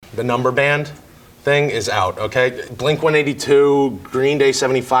The number band thing is out, okay? Blink 182, Green Day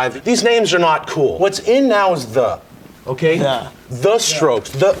 75. These names are not cool. What's in now is okay? Yeah. The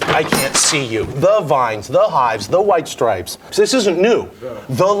Strokes, I Can't See You, the Vines, the Hives, the White Stripes. This isn't new.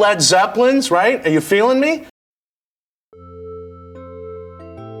 The Led Zeppelins, right? Are you feeling me?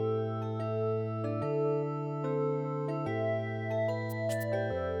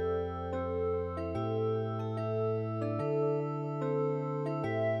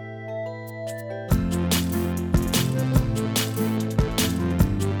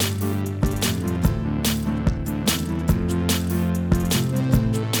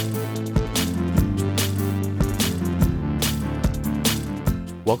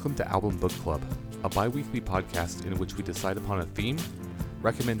 Welcome to Album Book Club, a bi-weekly podcast in which we decide upon a theme,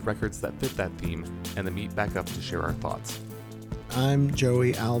 recommend records that fit that theme, and then meet back up to share our thoughts. I'm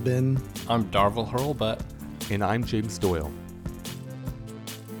Joey Albin. I'm Darvil Hurlbutt. And I'm James Doyle.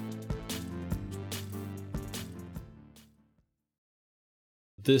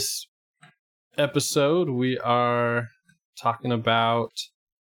 This episode, we are talking about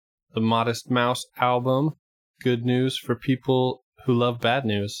the Modest Mouse album, Good News for People Who Love Bad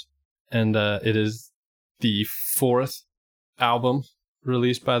News. And it is the fourth album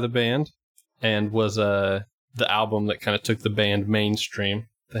released by the band and was the album that kind of took the band mainstream.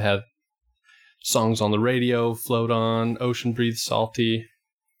 They had songs on the radio, Float On, Ocean Breathe Salty.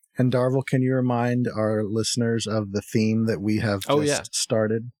 And Darvil, can you remind our listeners of the theme that we have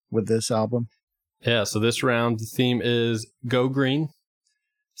started with this album? Yeah, so this round the theme is Go Green.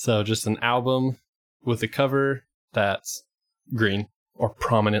 So just an album with a cover that's green or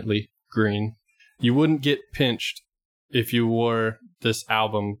prominently green. You wouldn't get pinched if you wore this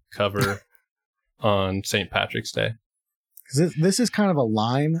album cover on St. Patrick's Day. This is kind of a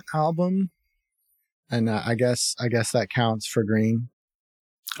lime album, and I guess that counts for green.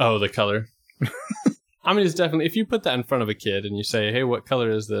 Oh, the color. I mean, it's definitely, if you put that in front of a kid and you say, hey, what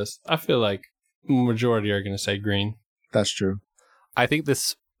color is this? I feel like majority are going to say green. That's true. I think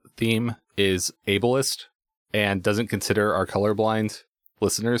this theme is ableist and doesn't consider our colorblind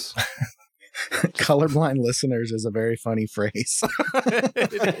listeners. Colorblind listeners is a very funny phrase.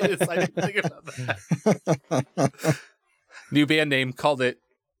 It is. I didn't think about that. New band name, called it.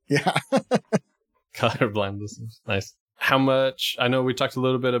 Yeah. Colorblind listeners. Nice. How much, I know we talked a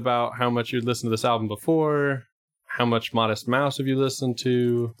little bit about how much you'd listened to this album before. How much Modest Mouse have you listened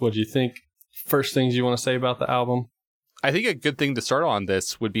to? What do you think? First things you want to say about the album? I think a good thing to start on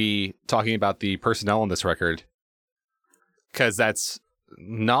this would be talking about the personnel on this record, because that's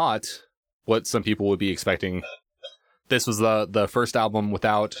not what some people would be expecting. This was the first album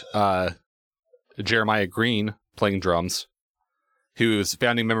without Jeremiah Green playing drums, who's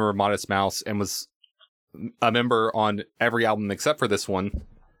founding member of Modest Mouse and was a member on every album except for this one.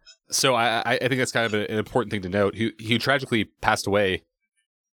 So I think that's kind of an important thing to note. He tragically passed away.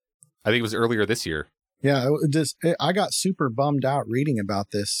 I think it was earlier this year. Yeah, I got super bummed out reading about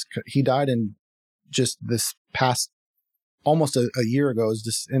this. He died in just this past, almost a year ago. It was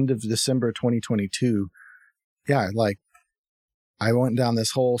this end of December 2022. Yeah, like, I went down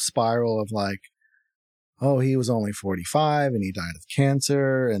this whole spiral of like, oh, he was only 45 and he died of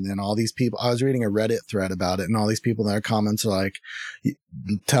cancer. And then all these people, I was reading a Reddit thread about it, and all these people in their comments are like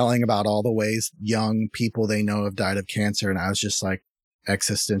telling about all the ways young people they know have died of cancer. And I was just like,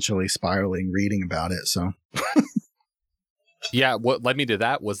 existentially spiraling reading about it. So yeah, what led me to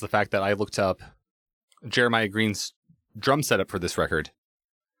that was the fact that I looked up Jeremiah Green's drum setup for this record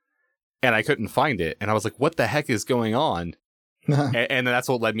and I couldn't find it, and I was like, what the heck is going on? and that's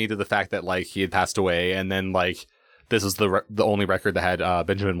what led me to the fact that like he had passed away, and then like this is the only record that had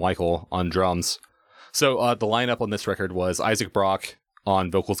Benjamin Michael on drums. So the lineup on this record was Isaac Brock on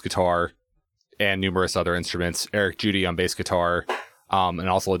vocals, guitar, and numerous other instruments, Eric Judy on bass guitar, and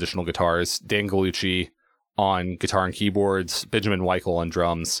also additional guitars, Dan Gallucci on guitar and keyboards, Benjamin Weichel on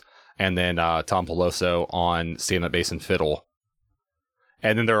drums, and then Tom Peloso on stand-up bass and fiddle.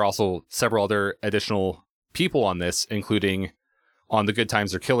 And then there are also several other additional people on this, including on The Good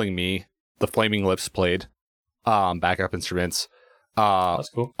Times Are Killing Me, the Flaming Lips played backup instruments. That's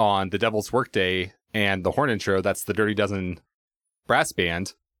cool. On The Devil's Workday and the horn intro, that's the Dirty Dozen brass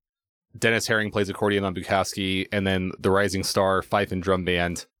band. Dennis Herring plays accordion on Bukowski, and then the Rising Star fife and drum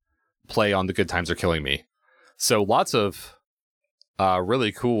band play on The Good Times Are Killing Me. So lots of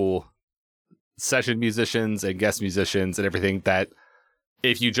really cool session musicians and guest musicians and everything that,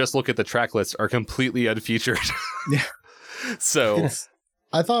 if you just look at the track list, are completely unfeatured. Yeah. So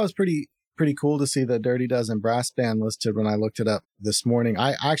I thought it was pretty cool to see the Dirty Dozen brass band listed when I looked it up this morning.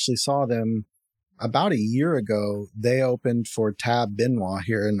 I actually saw them about a year ago, they opened for Tab Benoit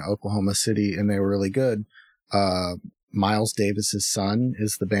here in Oklahoma City, and they were really good. Miles Davis's son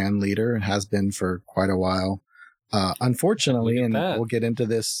is the band leader and has been for quite a while. Unfortunately, and we'll get into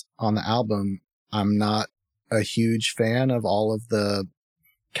this on the album, I'm not a huge fan of all of the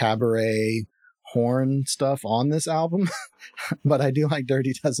cabaret horn stuff on this album, but I do like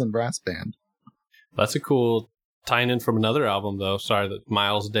Dirty Dozen Brass Band. That's a cool tying in from another album, though. Sorry, that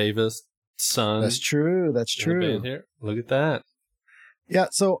Miles Davis' son. That's true. That's true. Here. Look at that. Yeah,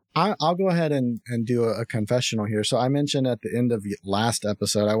 so I'll go ahead and do a confessional here. So I mentioned at the end of the last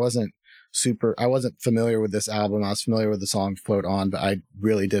episode, I wasn't familiar with this album. I was familiar with the song Float On, but I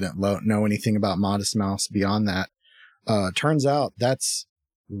really didn't know anything about Modest Mouse beyond that. Turns out that's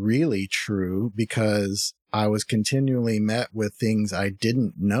really true, because I was continually met with things I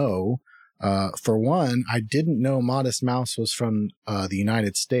didn't know. For one, I didn't know Modest Mouse was from the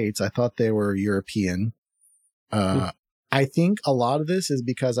United States. I thought they were European. I think a lot of this is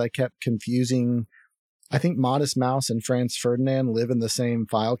because I kept confusing. I think Modest Mouse and Franz Ferdinand live in the same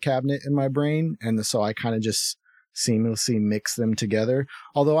file cabinet in my brain, and so I kind of just seamlessly mix them together.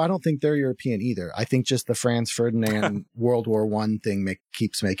 Although I don't think they're European either. I think just the Franz Ferdinand World War I thing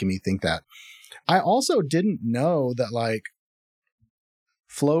keeps making me think that. I also didn't know that, like,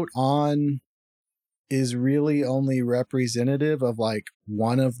 Float On is really only representative of, like,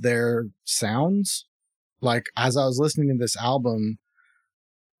 one of their sounds. Like, as I was listening to this album,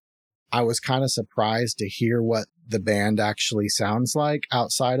 I was kind of surprised to hear what the band actually sounds like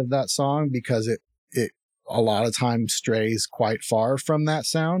outside of that song, because it a lot of times strays quite far from that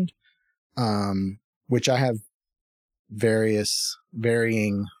sound, which I have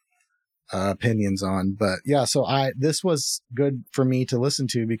varying opinions on. But yeah, so this was good for me to listen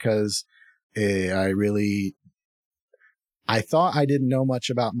to, because I thought I didn't know much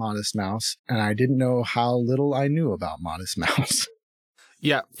about Modest Mouse, and I didn't know how little I knew about Modest Mouse.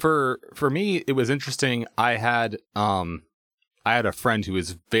 Yeah, for me, it was interesting. I had a friend who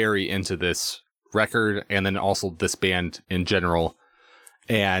was very into this record, and then also this band in general,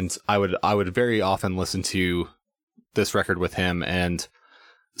 and I would very often listen to this record with him, and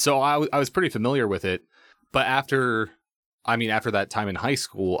so I was pretty familiar with it. But after that time in high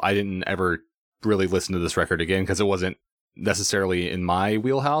school, I didn't ever really listen to this record again, because it wasn't necessarily in my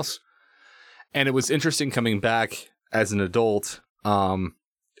wheelhouse. And it was interesting coming back as an adult,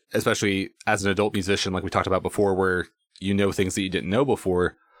 especially as an adult musician, like we talked about before, where you know things that you didn't know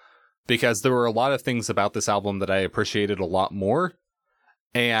before, because there were a lot of things about this album that I appreciated a lot more,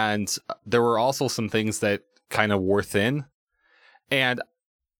 and there were also some things that kind of wore thin. And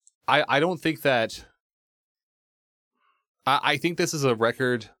I don't think that I think this is a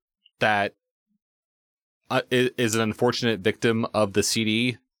record that is an unfortunate victim of the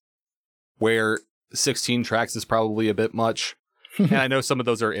CD, where 16 tracks is probably a bit much. And I know some of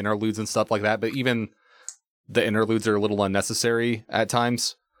those are interludes and stuff like that, but even the interludes are a little unnecessary at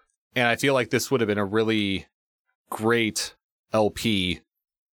times. And I feel like this would have been a really great LP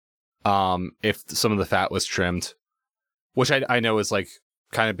if some of the fat was trimmed, which I know is like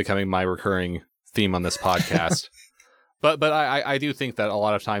kind of becoming my recurring theme on this podcast. But I do think that a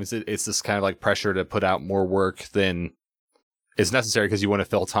lot of times it's this kind of like pressure to put out more work than is necessary, because you want to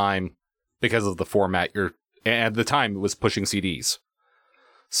fill time because of the format. And at the time, it was pushing CDs.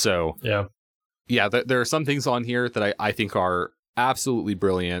 So yeah, there are some things on here that I think are absolutely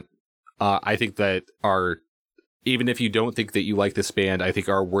brilliant. I think that are, even if you don't think that you like this band, I think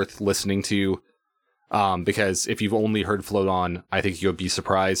are worth listening to. Because if you've only heard Float On, I think you'll be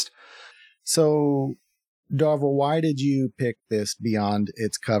surprised. So, Darvil, why did you pick this beyond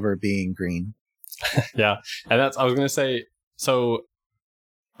its cover being green? Yeah, and I was going to say, so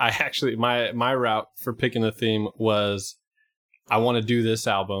I actually, my route for picking a theme was, I want to do this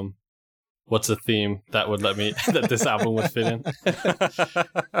album. What's a theme that would let me, that this album would fit in?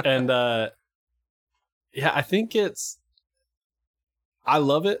 And yeah, I think I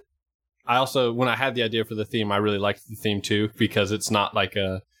love it. I also, when I had the idea for the theme, I really liked the theme too, because it's not like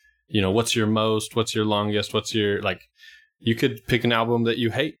what's your most, what's your longest, what's your, like, you could pick an album that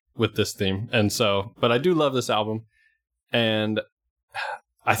you hate with this theme. And so, but I do love this album. And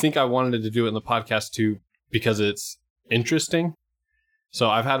I think I wanted to do it in the podcast too, because it's interesting. So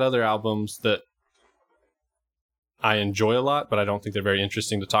I've had other albums that I enjoy a lot, but I don't think they're very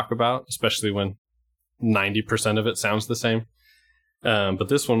interesting to talk about, especially when 90% of it sounds the same. But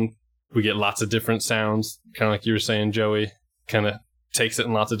this one, we get lots of different sounds, kind of like you were saying, Joey, kind of takes it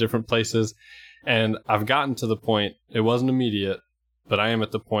in lots of different places. And I've gotten to the point, it wasn't immediate, but I am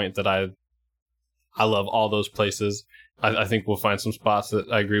at the point that I love all those places. I think we'll find some spots that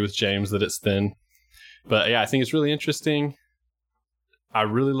I agree with James that it's thin. But yeah, I think it's really interesting. I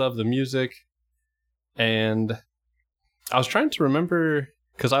really love the music. And I was trying to remember,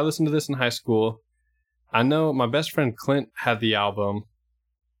 because I listened to this in high school. I know my best friend Clint had the album,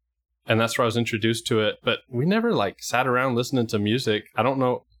 and that's where I was introduced to it. But we never like sat around listening to music. I don't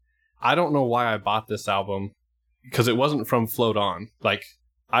know why I bought this album, because it wasn't from Float On. Like,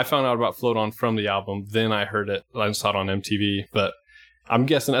 I found out about Float On from the album, then I heard it, I saw it on MTV. But I'm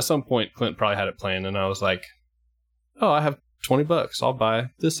guessing at some point Clint probably had it playing, and I was like, oh, I have $20, I'll buy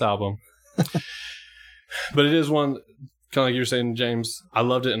this album. But it is one, kind of like you were saying, James, I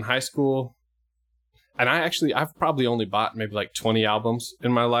loved it in high school. And I've probably only bought maybe like 20 albums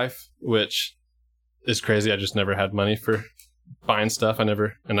in my life, which is crazy. I just never had money for buying stuff. I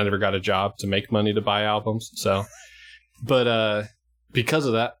never got a job to make money to buy albums. So, but because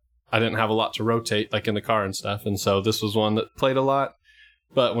of that, I didn't have a lot to rotate like in the car and stuff. And so this was one that played a lot.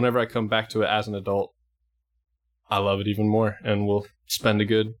 But whenever I come back to it as an adult, I love it even more. And we'll spend a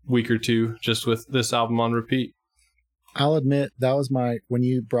good week or two just with this album on repeat. I'll admit that was when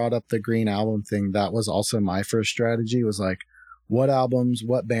you brought up the Green album thing, that was also my first strategy, was like, what albums,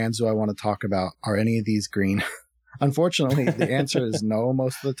 what bands do I want to talk about? Are any of these Green? Unfortunately, the answer is no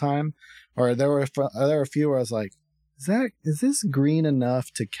most of the time. Or there were a few where I was like, is this Green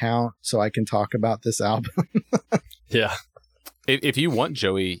enough to count so I can talk about this album? Yeah. If you want,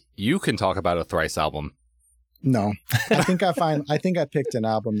 Joey, you can talk about a Thrice album. No, I think I picked an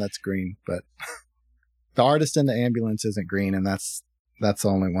album that's Green, but The Artist in the Ambulance isn't Green, and that's the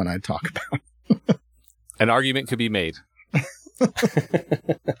only one I'd talk about. An argument could be made.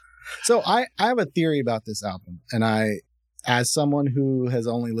 So I have a theory about this album, and as someone who has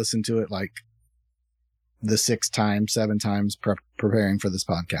only listened to it like the 7 times preparing for this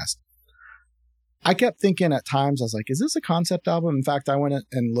podcast, I kept thinking at times, I was like, is this a concept album? In fact, I went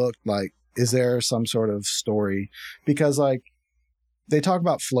and looked, like, is there some sort of story? Because like they talk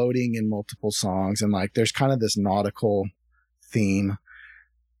about floating in multiple songs, and like there's kind of this nautical theme.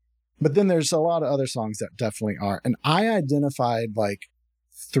 But then there's a lot of other songs that definitely are. And I identified like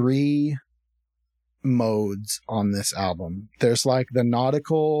 3 modes on this album. There's like the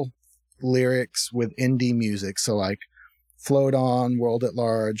nautical lyrics with indie music. So like Float On, World at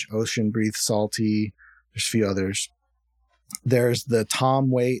Large, Ocean Breathe Salty. There's a few others. There's the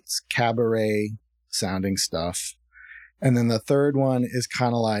Tom Waits cabaret sounding stuff. And then the third one is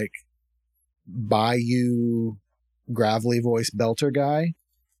kind of like Bayou gravelly voice belter guy.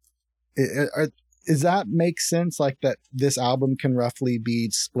 Does that make sense? Like that this album can roughly be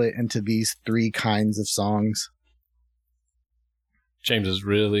split into these 3 kinds of songs? James is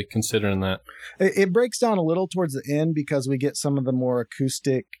really considering that. It breaks down a little towards the end because we get some of the more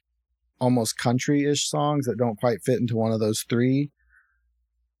acoustic, almost country-ish songs that don't quite fit into one of those 3.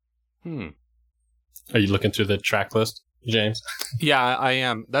 Are you looking through the track list, James? Yeah, I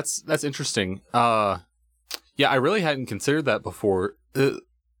am. That's interesting. Yeah, I really hadn't considered that before.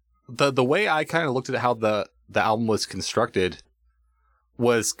 The way I kind of looked at how the album was constructed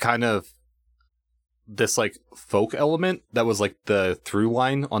was kind of this like folk element that was like the through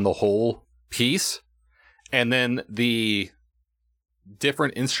line on the whole piece, and then the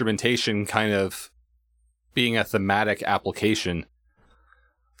different instrumentation kind of being a thematic application.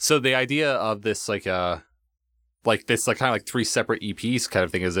 So the idea of this like kind of like 3 separate EPs kind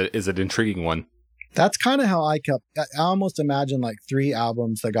of thing is an intriguing one. That's kind of how I almost imagine like 3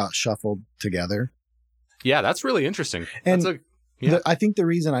 albums that got shuffled together. Yeah, that's really interesting. And I think the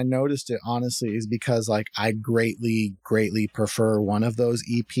reason I noticed it, honestly, is because like I greatly, greatly prefer one of those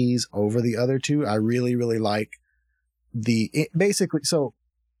EPs over the other 2. I really, really like basically, so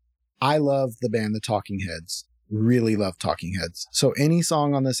I love the band The Talking Heads. Really love Talking Heads. So any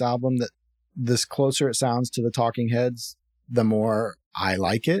song on this album that this closer it sounds to the Talking Heads, the more I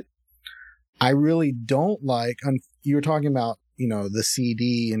like it. I really don't like, you were talking about, the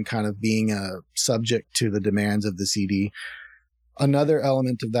CD and kind of being a subject to the demands of the CD. Another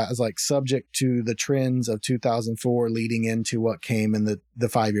element of that is like subject to the trends of 2004 leading into what came in the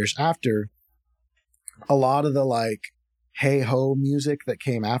 5 years after. A lot of the like hey ho music that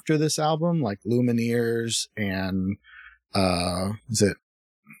came after this album, like Lumineers and is it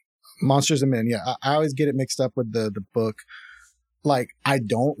Monsters and Men? Yeah, I always get it mixed up with the book. Like I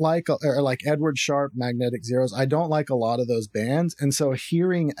don't like, or like Edward Sharpe, Magnetic Zeros. I don't like a lot of those bands. And so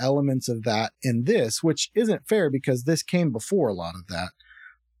hearing elements of that in this, which isn't fair because this came before a lot of that,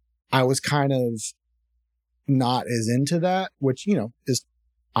 I was kind of not as into that, which, is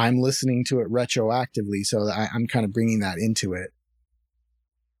I'm listening to it retroactively. So I'm kind of bringing that into it.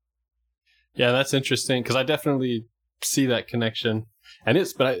 Yeah, that's interesting because I definitely see that connection. And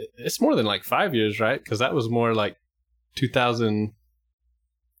it's more than like 5 years, right? Because that was more like 2000,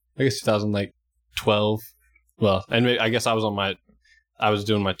 I guess 2012. Well, and I guess I was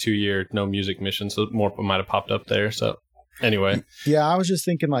doing my 2-year no music mission, so more might have popped up there. So anyway. Yeah, I was just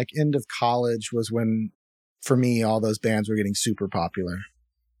thinking like end of college was when, for me, all those bands were getting super popular.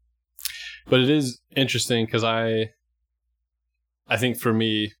 But it is interesting because I think for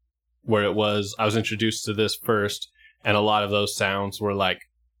me, where it was, I was introduced to this first, and a lot of those sounds were like,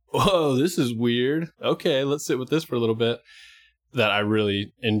 whoa, this is weird. Okay, let's sit with this for a little bit. That I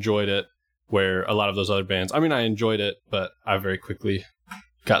really enjoyed it, where a lot of those other bands, I mean, I enjoyed it, but I very quickly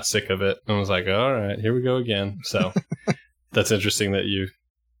got sick of it and was like, all right, here we go again. So that's interesting that you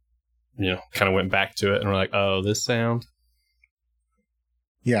kind of went back to it and were like, oh, this sound.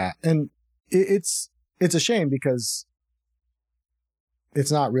 Yeah, and it's a shame because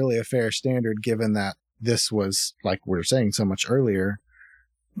it's not really a fair standard given that this was, like we were saying so much earlier,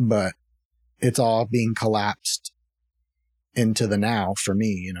 but it's all being collapsed into the now for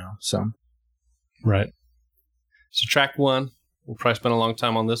me, so. Right. So track 1, we'll probably spend a long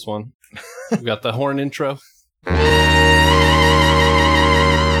time on this one. We got the horn intro.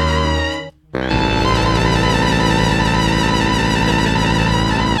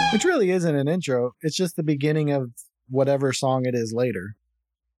 Which really isn't an intro. It's just the beginning of whatever song it is later.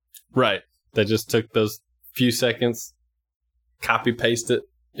 Right. They just took those few seconds, copy paste it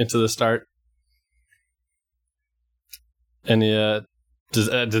into the start. And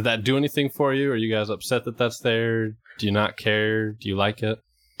did that do anything for you? Are you guys upset that that's there? Do you not care? Do you like it?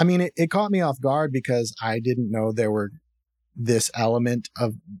 I mean, it caught me off guard because I didn't know this element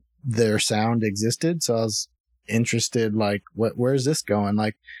of their sound existed. So I was interested, like, where's this going?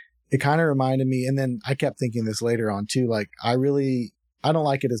 Like, it kind of reminded me, and then I kept thinking this later on too, like, I don't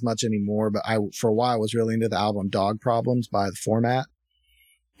like it as much anymore, but for a while was really into the album Dog Problems by The Format.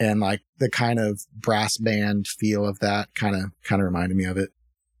 And like the kind of brass band feel of that kind of reminded me of it.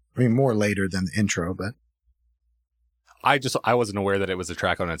 I mean, more later than the intro, but I wasn't aware that it was a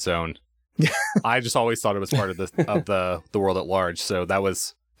track on its own. I just always thought it was part of the world at large. So that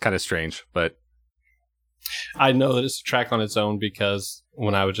was kind of strange, but I know that it's a track on its own because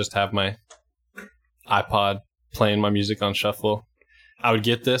when I would just have my iPod playing my music on shuffle, I would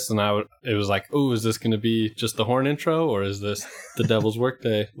get this and it was like, oh, is this going to be just the horn intro or is this the Devil's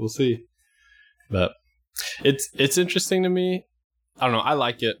Workday? We'll see. But it's interesting to me. I don't know. I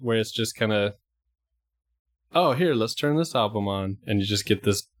like it where it's just kind of, oh, here, let's turn this album on. And you just get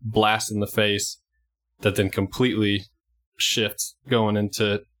this blast in the face that then completely shifts going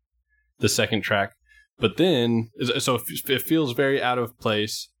into the second track. But then, so it feels very out of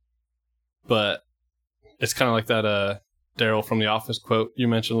place, but it's kind of like that Daryl from The Office quote you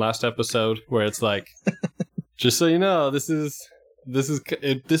mentioned last episode, where it's like, just so you know, this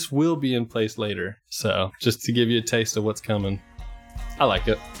will be in place later. So just to give you a taste of what's coming. I like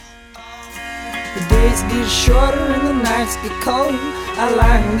it. The days get shorter and the nights get cold. I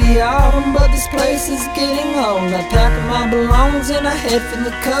like the autumn, but this place is getting old. I pack up my belongings and I head for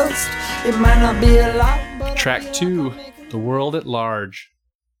the coast. It might not be a lot, but Track 2, The World at Large.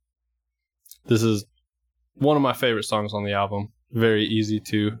 This is one of my favorite songs on the album. Very easy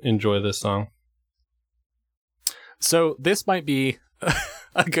to enjoy this song. So this might be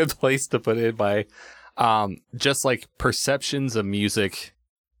a good place to put it by just like perceptions of music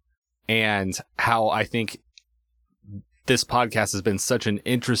and how I think this podcast has been such an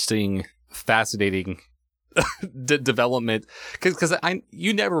interesting, fascinating development because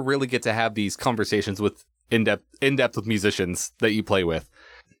you never really get to have these conversations with in depth with musicians that you play with.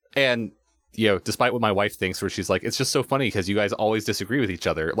 And despite what my wife thinks, where she's like, it's just so funny because you guys always disagree with each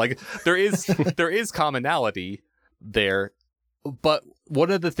other. Like there is commonality there. But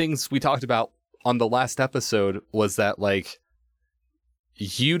one of the things we talked about on the last episode was that like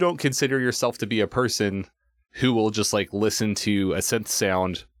you don't consider yourself to be a person who will just like listen to a synth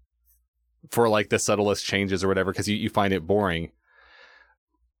sound for like the subtlest changes or whatever because you find it boring.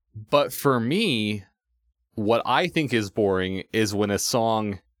 But for me, what I think is boring is when a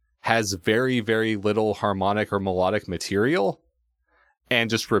song has very, very little harmonic or melodic material and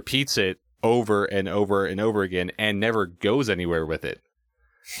just repeats it over and over and over again and never goes anywhere with it.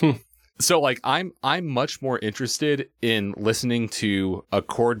 So like I'm much more interested in listening to a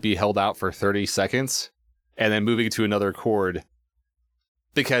chord be held out for 30 seconds and then moving to another chord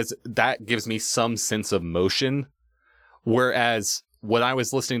because that gives me some sense of motion. Whereas when I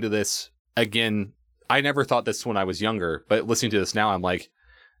was listening to this again, I never thought this when I was younger, but listening to this now, I'm like,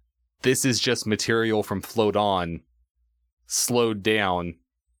 this is just material from Float On slowed down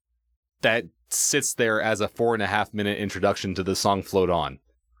that sits there as a 4.5-minute introduction to the song Float On.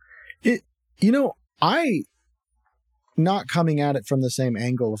 I not coming at it from the same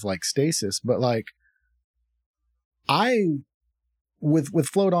angle of like Stasis, but like with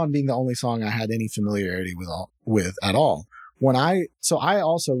Float On being the only song I had any familiarity with at all. I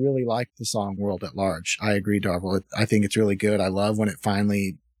also really like the song World at Large. I agree, Darvil. I think it's really good. I love when it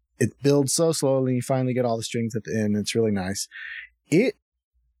builds so slowly. You finally get all the strings at the end. It's really nice.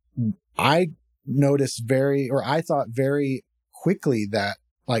 I thought very quickly that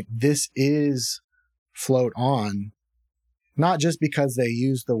like this is Float On, not just because they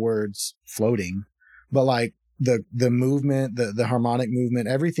use the words floating, but like the movement, the harmonic movement,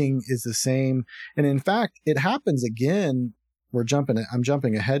 everything is the same. And in fact, it happens again. I'm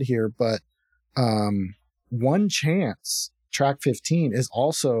jumping ahead here, but One Chance, track 15, is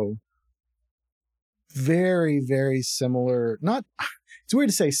also very, very similar. It's weird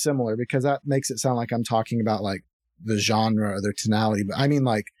to say similar because that makes it sound like I'm talking about like the genre or their tonality, but I mean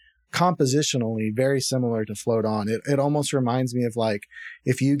like compositionally very similar to Float On. It almost reminds me of like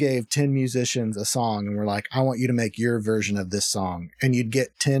if you gave 10 musicians a song and were like, I want you to make your version of this song, and you'd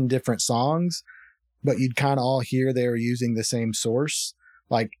get 10 different songs, but you'd kind of all hear they were using the same source.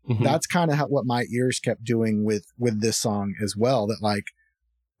 Like that's kind of what my ears kept doing with this song as well, that like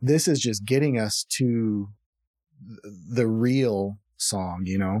this is just getting us to the real song,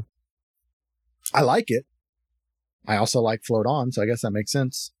 you know. I like it. I also like Float On, so I guess that makes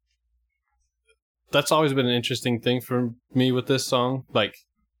sense. That's always been an interesting thing for me with this song. Like,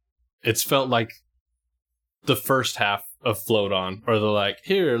 it's felt like the first half of Float On, or the like,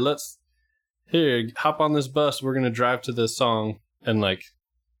 here, hop on this bus, we're going to drive to this song, and like,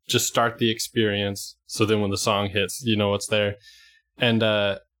 just start the experience. So then when the song hits, you know what's there. And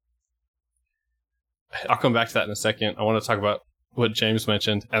I'll come back to that in a second. I want to talk about what James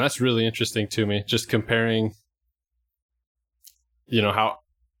mentioned, and that's really interesting to me, just comparing, you know, how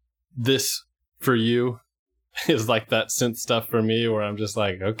this for you is like that synth stuff for me, where I'm just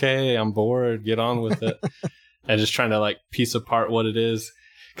like, okay, I'm bored, get on with it. And just trying to like piece apart what it is.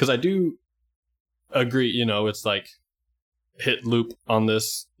 Because I do agree, you know, it's like hit loop on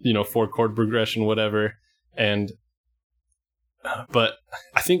this, you know, 4-chord progression, whatever. But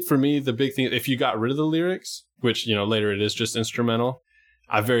I think for me, the big thing, if you got rid of the lyrics, which, you know, later it is just instrumental,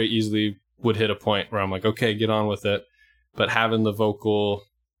 I very easily would hit a point where I'm like, okay, get on with it. But having the vocal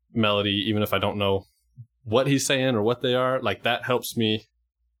melody, even if I don't know what he's saying or what they are, like that helps me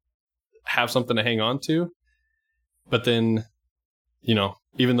have something to hang on to. But then, you know,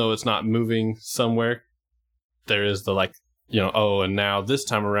 even though it's not moving somewhere, there is the like, you know, oh, and now this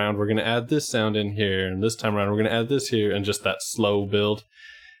time around, we're going to add this sound in here. And this time around, we're going to add this here. And just that slow build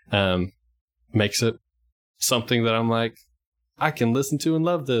makes it something that I'm like, I can listen to and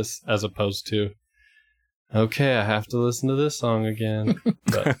love this, as opposed to, okay, I have to listen to this song again.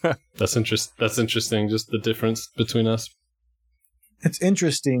 But that's interesting, just the difference between us. It's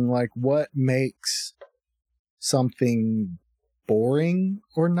interesting, like what makes something boring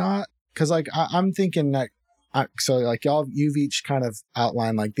or not. Because like I'm thinking that, so like you've each kind of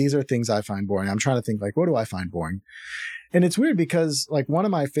outlined like these are things I find boring. I'm trying to think like, what do I find boring? And it's weird because like one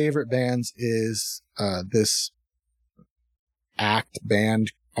of my favorite bands is this act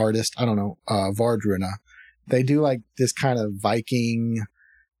band artist, I don't know, Vardruna. They do like this kind of Viking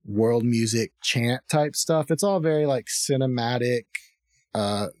world music chant type stuff. It's all very like cinematic,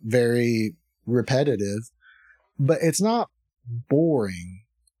 very repetitive, but it's not boring.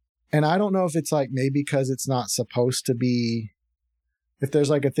 And I don't know if it's like maybe because it's not supposed to be, if there's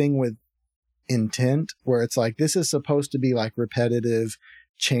like a thing with intent where it's like this is supposed to be like repetitive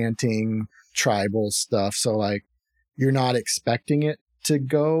chanting tribal stuff, so like you're not expecting it to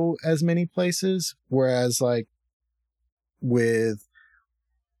go as many places, whereas like with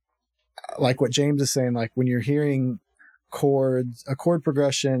like what James is saying, like when you're hearing a chord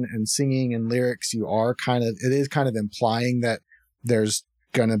progression and singing and lyrics, it is kind of implying that there's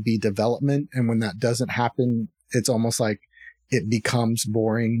gonna be development, and when that doesn't happen, it's almost like it becomes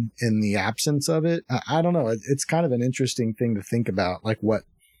boring in the absence of it. I don't know, it's kind of an interesting thing to think about, like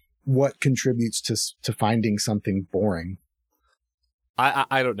what contributes to finding something boring.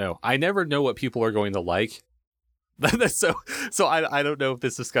 I don't know. I never know what people are going to like. so I don't know if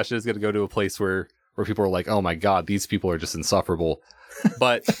this discussion is going to go to a place where people are like, oh my god, these people are just insufferable.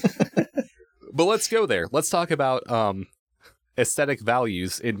 But but let's go there. Let's talk about aesthetic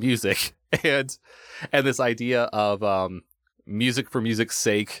values in music and this idea of music for music's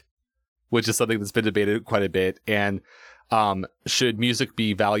sake, which is something that's been debated quite a bit. And should music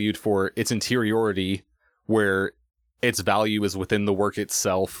be valued for its interiority, where its value is within the work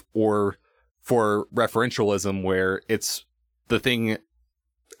itself, or for referentialism where it's the thing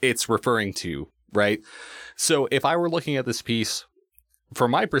it's referring to, right? So if I were looking at this piece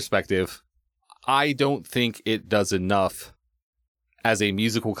from my perspective, I don't think it does enough as a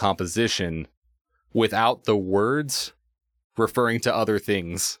musical composition without the words referring to other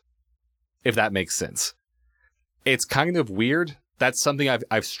things, if that makes sense. It's kind of weird. That's something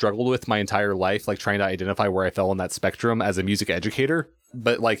I've struggled with my entire life, like trying to identify where I fell on that spectrum as a music educator.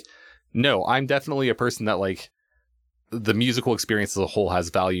 But like, no, I'm definitely a person that like the musical experience as a whole has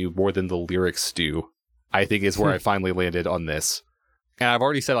value more than the lyrics do, I think is where I finally landed on this. And I've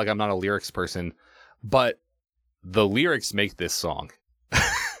already said like I'm not a lyrics person, but the lyrics make this song.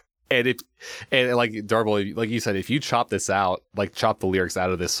 And like Darvil, like you said, if you chop this out, like chop the lyrics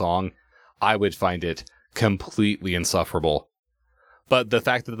out of this song, I would find it completely insufferable. But the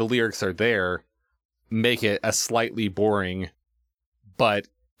fact that the lyrics are there make it a slightly boring but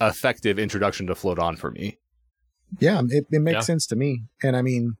effective introduction to Float On for me. Yeah, it makes sense to me. And I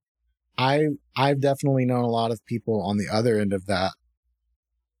mean, I've definitely known a lot of people on the other end of that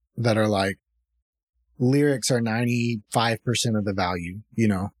are like, lyrics are 95% of the value, you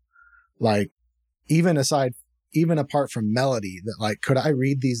know? Like, even apart from melody, that like, could I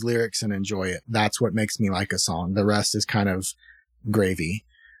read these lyrics and enjoy it? That's what makes me like a song. The rest is kind of gravy,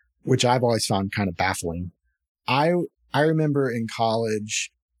 which I've always found kind of baffling. I remember in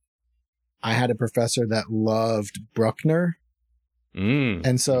college, I had a professor that loved Bruckner.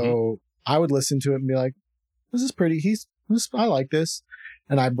 And so I would listen to it and be like, this is pretty, I like this.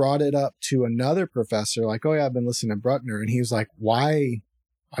 And I brought it up to another professor, like, oh yeah, I've been listening to Bruckner. And he was like, why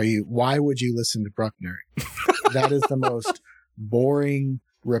would you listen to Bruckner? That is the most boring,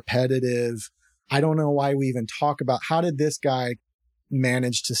 repetitive. I don't know why we even talk about, how did this guy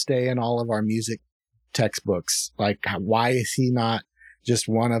manage to stay in all of our music textbooks? Like, why is he not just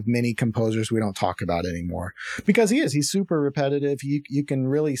one of many composers we don't talk about anymore? Because he's super repetitive. You can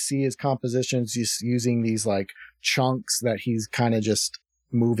really see his compositions just using these like chunks that he's kind of just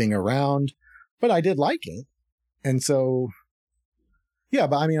moving around, but I did like it. And so, yeah,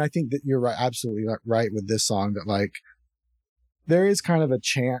 but I mean, I think that you're right, absolutely right with this song, that like, there is kind of a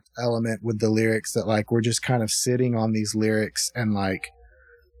chant element with the lyrics, that like, we're just kind of sitting on these lyrics and like,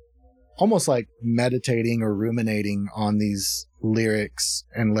 almost like meditating or ruminating on these lyrics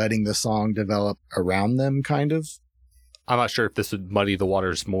and letting the song develop around them, kind of. I'm not sure if this would muddy the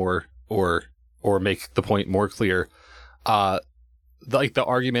waters more or make the point more clear. Like the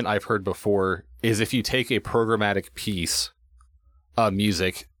argument I've heard before is if you take a programmatic piece of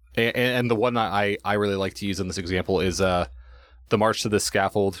music, and the one I really like to use in this example is the March to the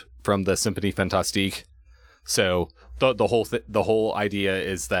Scaffold from the Symphonie Fantastique. So the whole idea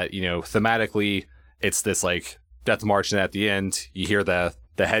is that, you know, thematically it's this like death march, and at the end you hear the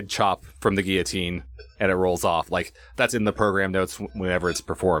head chop from the guillotine and it rolls off. Like, that's in the program notes whenever it's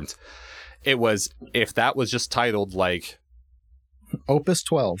performed. If that was just titled like Opus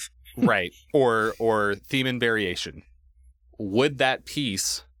 12, right, or theme and variation, would that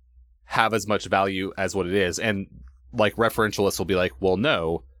piece have as much value as what it is? And like referentialists will be like, well,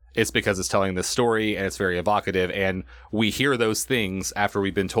 no, it's because it's telling this story and it's very evocative, and we hear those things after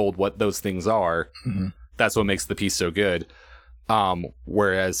we've been told what those things are. Mm-hmm. That's what makes the piece so good.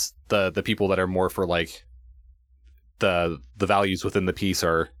 Whereas the people that are more for like the values within the piece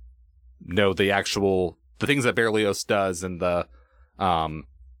are the things that Berlioz does, and the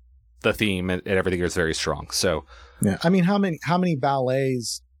theme and everything is very strong. So yeah, I mean, how many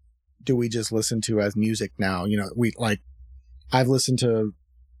ballets do we just listen to as music now? You know, I've listened to,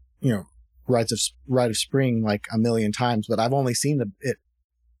 you know, Rite of Spring like a million times, but I've only seen it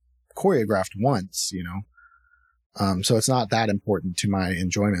choreographed once, you know. So it's not that important to my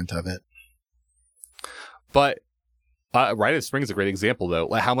enjoyment of it. But Rite of Spring is a great example, though.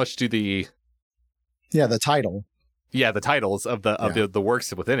 Like, how much do the title? Yeah, the titles of the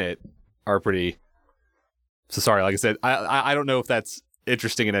works within it are pretty. So sorry, like I said, I don't know if that's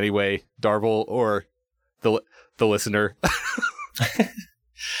interesting in any way, Darvil, or the listener.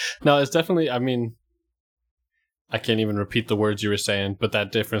 No, it's definitely, I mean, I can't even repeat the words you were saying, but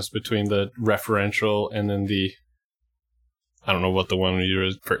that difference between the referential and then I don't know what the one we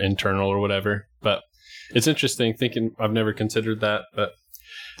use for internal or whatever, but it's interesting thinking, I've never considered that, but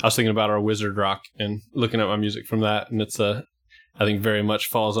I was thinking about our Wizard Rock and looking at my music from that, and it's I think very much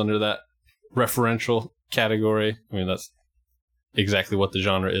falls under that referential category. I mean, that's exactly what the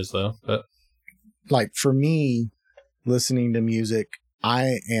genre is, though. But like for me, listening to music,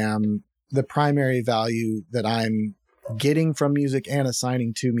 the primary value that I'm getting from music and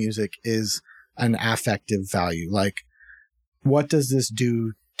assigning to music is an affective value. Like, what does this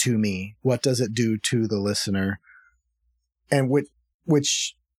do to me? What does it do to the listener? And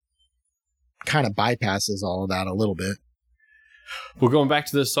which kind of bypasses all of that a little bit. Well, going back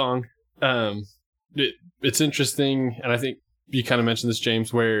to this song, it's interesting, and I think you kind of mentioned this,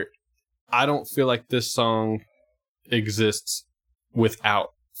 James, where I don't feel like this song exists without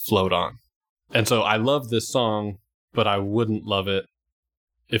Float On. And so I love this song, but I wouldn't love it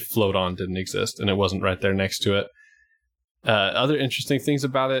if Float On didn't exist and it wasn't right there next to it. Other interesting things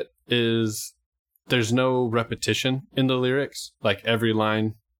about it is there's no repetition in the lyrics. Like, every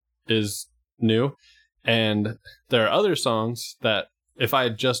line is new. And there are other songs that if I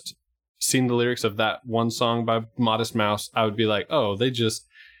had just seen the lyrics of that one song by Modest Mouse, I would be like, oh,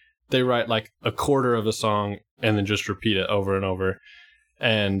 they write like a quarter of a song and then just repeat it over and over.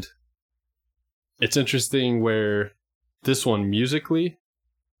 And it's interesting where this one musically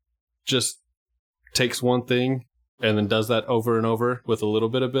just takes one thing and then does that over and over with a little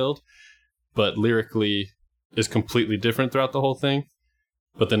bit of build, but lyrically is completely different throughout the whole thing.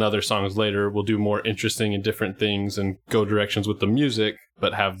 But then other songs later will do more interesting and different things and go directions with the music,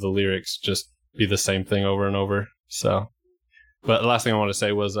 but have the lyrics just be the same thing over and over. So, but the last thing I want to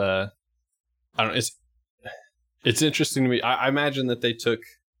say was, it's interesting to me. I imagine that they took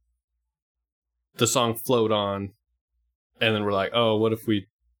the song Float On and then we're like, oh, what if we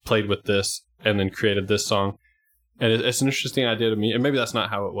played with this and then created this song? And it's an interesting idea to me. And maybe that's not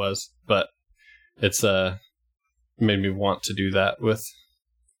how it was, but it's made me want to do that with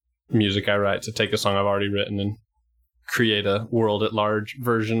music I write, to take a song I've already written and create a world at large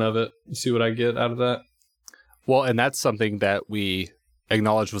version of it and see what I get out of that. Well, and that's something that we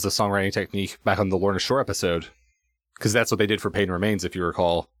acknowledged was a songwriting technique back on the Lorna Shore episode, because that's what they did for Pain Remains, if you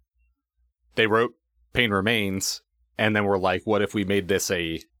recall. They wrote Pain Remains, and then were like, what if we made this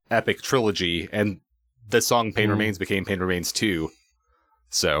a epic trilogy? And the song Pain Remains became Pain Remains 2.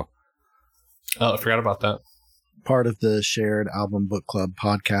 So. Oh, I forgot about that. Part of the shared album book club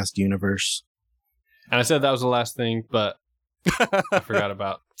podcast universe. And I said that was the last thing, but I forgot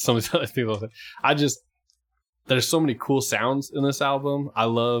about some of the other things. There's so many cool sounds in this album. I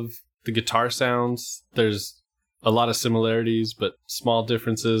love the guitar sounds. There's a lot of similarities, but small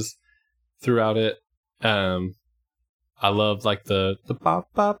differences throughout it. I love like the ba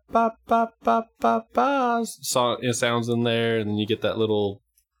ba ba ba ba ba ba sounds in there, and then you get that little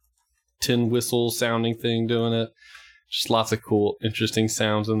tin whistle sounding thing doing it. Just lots of cool, interesting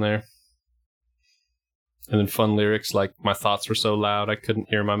sounds in there. And then fun lyrics like, my thoughts were so loud I couldn't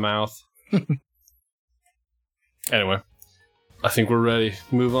hear my mouth. Anyway, I think we're ready.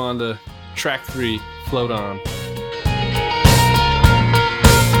 Move on to track 3, Float On.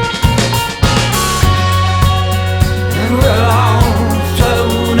 And we'll all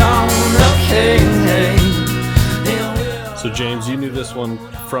float on, okay. So James, you knew this one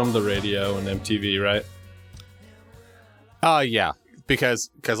from the radio and MTV, right? Yeah, because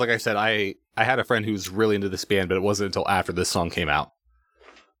like I said, I had a friend who's really into this band, but it wasn't until after this song came out.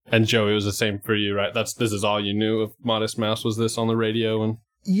 And Joey, it was the same for you, right? This is all you knew of Modest Mouse, was this on the radio? And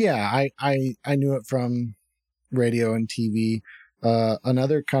yeah, I knew it from radio and TV.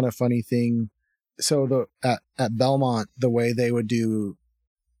 Another kind of funny thing, so at Belmont, the way they would do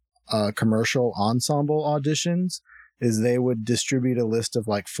commercial ensemble auditions is they would distribute a list of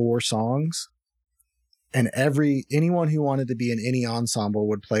like 4 songs, and anyone who wanted to be in any ensemble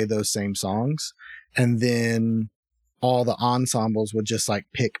would play those same songs, and then all the ensembles would just like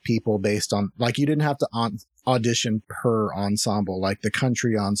pick people based on, like, you didn't have to audition per ensemble, like the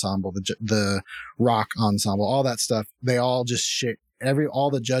country ensemble, the rock ensemble, all that stuff. They all just all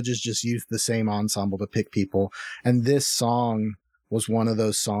the judges just used the same ensemble to pick people. And this song was one of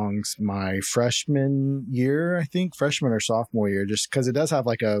those songs my freshman year, I think, freshman or sophomore year, just because it does have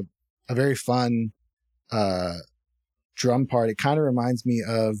like a very fun drum part. It kind of reminds me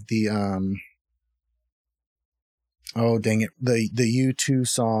of the oh dang it, the U2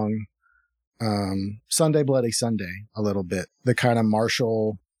 song Sunday Bloody Sunday, a little bit, the kind of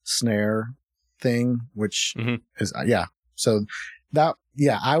Marshall snare thing, which is so that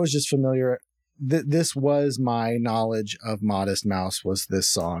I was just familiar. This was my knowledge of Modest Mouse, was this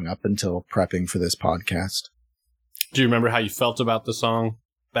song up until prepping for this podcast. Do you remember how you felt about the song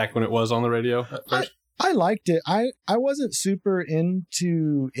back when it was on the radio at first? I liked it. I wasn't super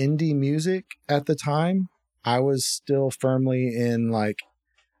into indie music at the time. I was still firmly in like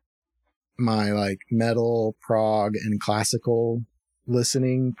my like metal, prog, and classical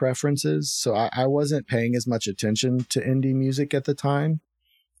listening preferences. So I wasn't paying as much attention to indie music at the time.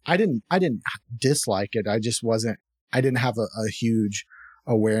 I didn't dislike it. I didn't have a huge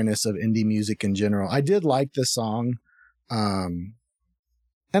awareness of indie music in general. I did like the song.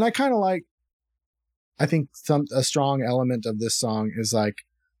 And I kind of like, I think a strong element of this song is like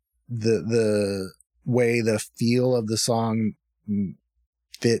the way the feel of the song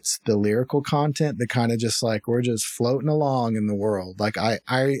fits the lyrical content, the kind of just like, we're just floating along in the world. Like I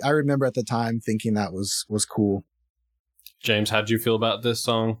remember at the time thinking that was cool. James, how'd you feel about this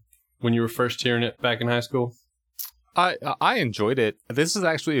song when you were first hearing it back in high school? I enjoyed it. This is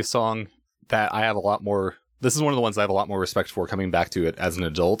actually a song that I have a lot more. This is one of the ones I have a lot more respect for coming back to it as an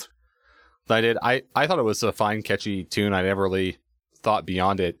adult than I did. I thought it was a fine, catchy tune. I never really thought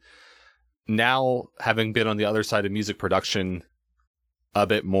beyond it. Now, having been on the other side of music production a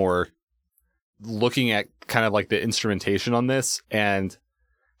bit more, looking at kind of like the instrumentation on this and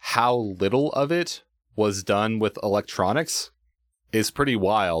how little of it was done with electronics is pretty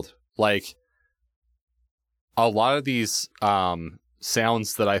wild. Like, a lot of these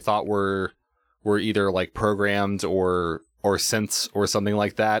sounds that I thought were either like programmed or synths or something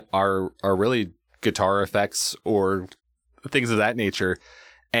like that are really guitar effects or things of that nature.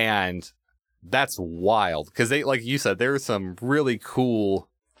 And that's wild because they, like you said, there are some really cool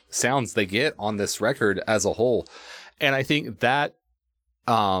sounds they get on this record as a whole. And I think that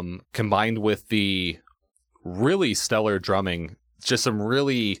combined with the really stellar drumming, just some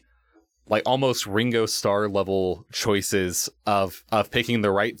really like almost Ringo Starr level choices of picking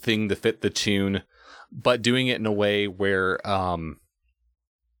the right thing to fit the tune, but doing it in a way where I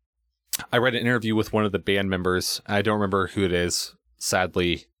read an interview with one of the band members. I don't remember who it is,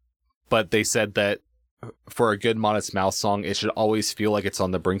 sadly, but they said that for a good Modest Mouse song, it should always feel like it's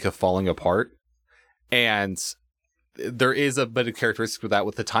on the brink of falling apart. And there is a bit of characteristic with that,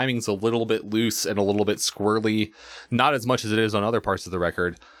 with the timing's a little bit loose and a little bit squirrely, not as much as it is on other parts of the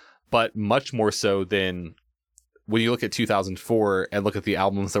record, but much more so than when you look at 2004 and look at the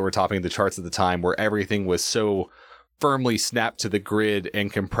albums that were topping the charts at the time, where everything was so firmly snapped to the grid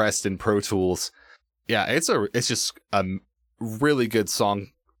and compressed in Pro Tools. Yeah, it's just a really good song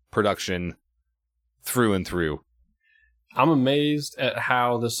production through and through. I'm amazed at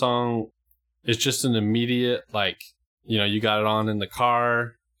how the song is just an immediate, like, you know, you got it on in the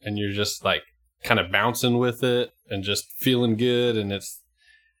car and you're just like kind of bouncing with it and just feeling good. And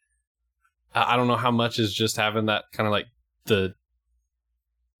I don't know how much is just having that kind of like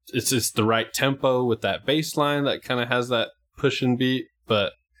it's just the right tempo with that bass line that kind of has that push and beat.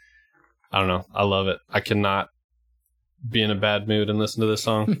 But I don't know. I love it. I cannot be in a bad mood and listen to this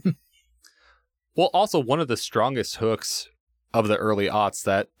song. Well, also one of the strongest hooks of the early aughts,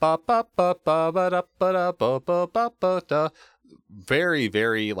 that very,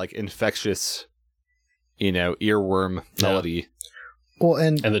 very like infectious, you know, earworm melody. Well,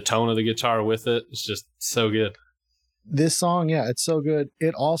 and the tone of the guitar with it is just so good. This song, yeah, it's so good.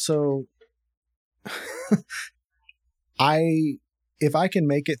 It also, if I can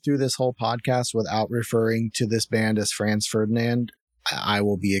make it through this whole podcast without referring to this band as Franz Ferdinand, I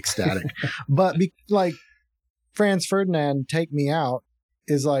will be ecstatic. But like Franz Ferdinand, Take Me Out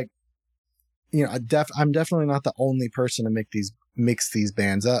is like, you know, I'm definitely not the only person to mix these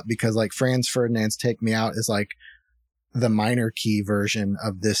bands up, because like Franz Ferdinand's Take Me Out is like the minor key version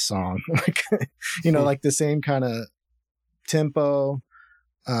of this song. Like, you know, like the same kind of tempo,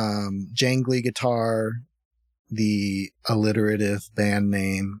 jangly guitar, the alliterative band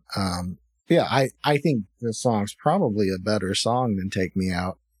name. Yeah, I think this song's probably a better song than Take Me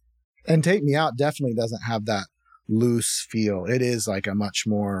Out. And Take Me Out definitely doesn't have that loose feel. It is like a much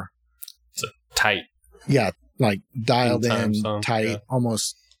more... It's a tight. Yeah, like dialed in, song, tight, yeah.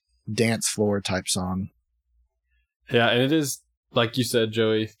 Almost dance floor type song. Yeah, and it is, like you said,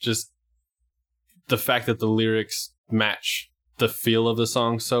 Joey, just the fact that the lyrics match the feel of the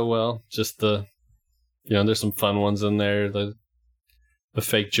song so well. Just the, you know, there's some fun ones in there. The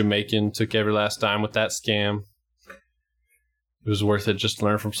fake Jamaican took every last dime with that scam. It was worth it just to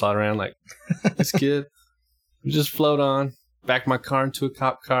learn from Slide Around. Like, this kid, we just float on, backed my car into a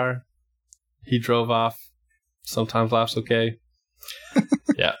cop car. He drove off. Sometimes life's okay.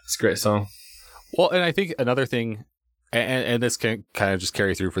 Yeah, it's a great song. Well, and I think another thing, and this can kind of just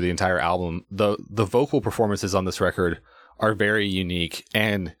carry through for the entire album, the vocal performances on this record are very unique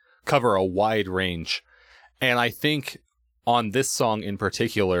and cover a wide range. And I think on this song in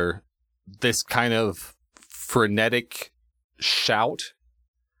particular, this kind of frenetic shout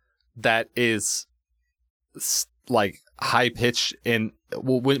that is like high pitched, and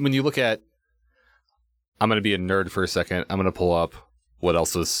when you look at, I'm going to be a nerd for a second. I'm going to pull up what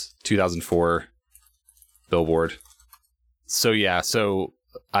else was 2004 Billboard. So yeah,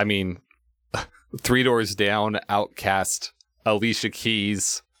 I mean, Three Doors Down, Outkast, Alicia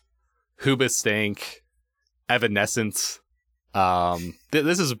Keys, Hoobastank, Evanescence,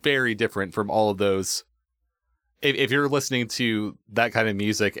 This is very different from all of those. If you're listening to that kind of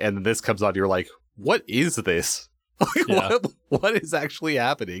music and this comes on, you're like, what is this? Yeah. What is actually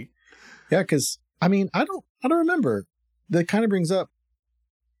happening? Yeah, because I mean, I don't remember. That kind of brings up.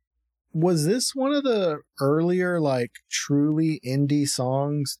 Was this one of the earlier, like, truly indie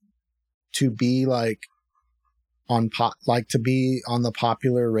songs to be like to be on the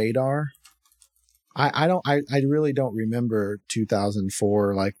popular radar? I really don't remember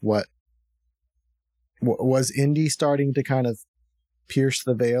 2004. Like, what was indie starting to kind of pierce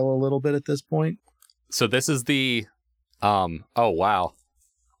the veil a little bit at this point? So this is the, oh wow,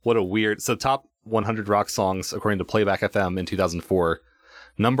 what a weird. So top 100 rock songs according to Playback FM in 2004.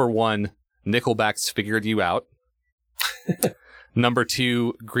 Number 1, Nickelback's "Figured You Out." Number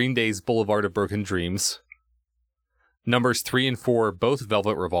 2, Green Day's "Boulevard of Broken Dreams." Numbers 3 and 4, both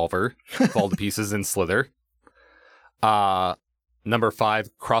Velvet Revolver, Fall to Pieces and Slither. Number 5,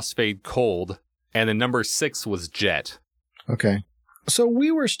 Crossfade Cold. And then number 6 was Jet. Okay. So we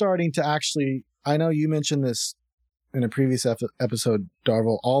were starting to actually, I know you mentioned this in a previous episode,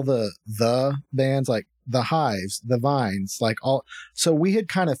 Darvil, all the bands, like the Hives, the Vines, like all. So we had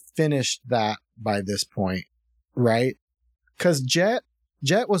kind of finished that by this point, right? Because Jet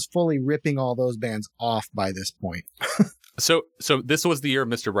was fully ripping all those bands off by this point. So this was the year of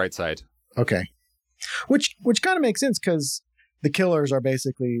Mr. Brightside. Okay. Which kind of makes sense because the Killers are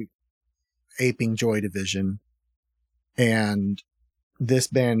basically aping Joy Division, and this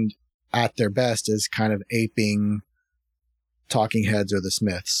band at their best is kind of aping Talking Heads or the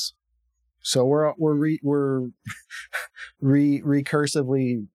Smiths. So we're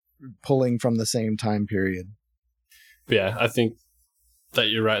recursively pulling from the same time period. Yeah, I think that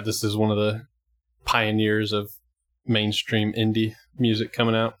you're right. This is one of the pioneers of mainstream indie music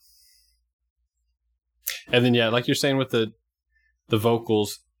coming out. And then, yeah, like you're saying with the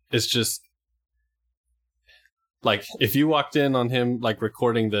vocals, it's just like if you walked in on him like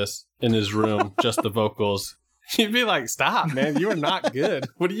recording this in his room, just the vocals, you'd be like, "Stop, man! You are not good.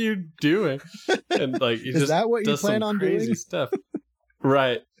 What are you doing?" And like, he is that what you plan on crazy doing? Stuff,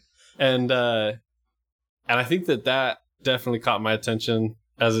 right? And I think that definitely caught my attention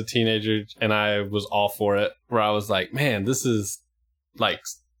as a teenager, and I was all for it. Where I was like, "Man, this is like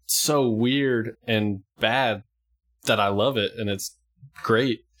so weird and bad that I love it, and it's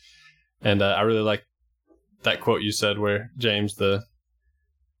great." And I really like that quote you said where James,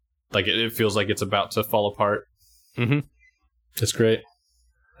 it feels like it's about to fall apart. Mm-hmm. It's great.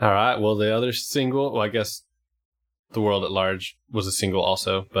 All right. Well, the other single, I guess The World at Large was a single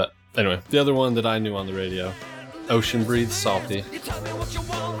also. But anyway, the other one that I knew on the radio, Ocean Breathes Salty. You tell me what you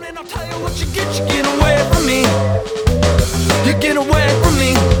want and I'll tell you what you get. You get away from me. You get away from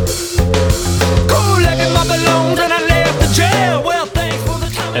me. Go like my balloons and I left the jail. Well, thanks for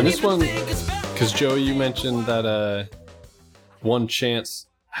the time. And this one, because Joey, you mentioned that One Chance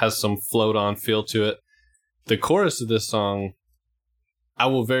has some float on feel to it. The chorus of this song, I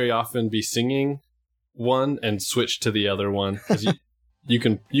will very often be singing one and switch to the other one because you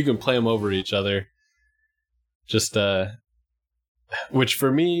can play them over each other. Just which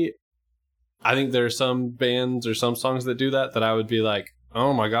for me, I think there are some bands or some songs that do that I would be like,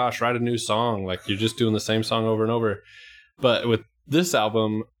 oh my gosh, write a new song. Like you're just doing the same song over and over. But with this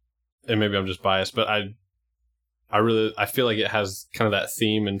album, and maybe I'm just biased, but I feel like it has kind of that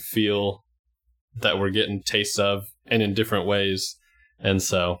theme and feel that we're getting tastes of and in different ways. And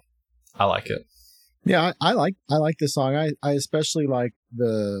so I like it. Yeah, I like this song. I especially like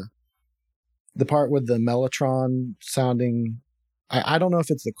the part with the Mellotron sounding. I don't know if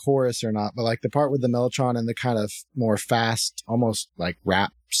it's the chorus or not, but like the part with the Mellotron and the kind of more fast, almost like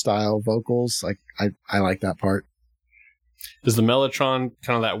rap style vocals. Like I like that part. Is the Mellotron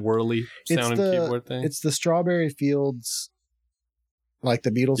kind of that whirly sounding keyboard thing? It's the Strawberry Fields, like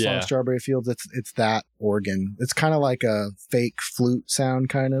the Beatles song Strawberry Fields. It's that organ. It's kind of like a fake flute sound,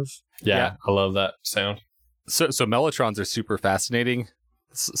 kind of. Yeah, I love that sound. So Mellotrons are super fascinating.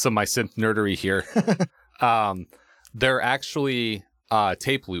 Some of my synth nerdery here. They're actually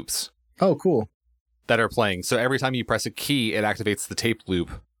tape loops. Oh, cool. That are playing. So every time you press a key, it activates the tape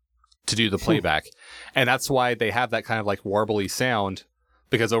loop to do the playback. And that's why they have that kind of like warbly sound,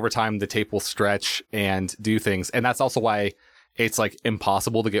 because over time the tape will stretch and do things. And that's also why it's like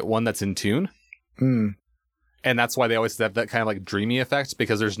impossible to get one that's in tune. Mm. And that's why they always have that kind of like dreamy effect,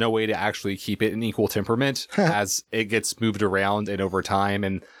 because there's no way to actually keep it in equal temperament as it gets moved around and over time,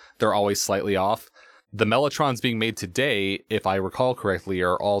 and they're always slightly off. The Mellotrons being made today, if I recall correctly,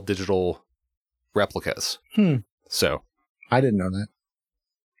 are all digital replicas. So I didn't know that.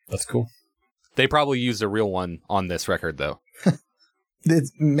 That's cool. They probably used a real one on this record, though.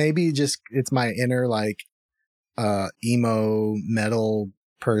 It's maybe just it's my inner like emo metal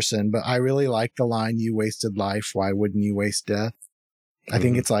person, but I really like the line, "You wasted life, why wouldn't you waste death?" I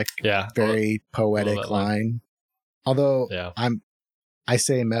think it's like very poetic line. Although I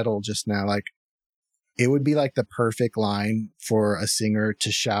say metal just now, like it would be like the perfect line for a singer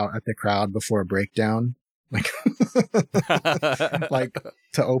to shout at the crowd before a breakdown, like like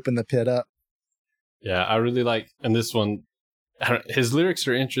to open the pit up. Yeah, I really like, and this one, his lyrics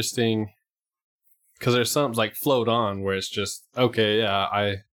are interesting because there's some like Float On where it's just, okay, yeah,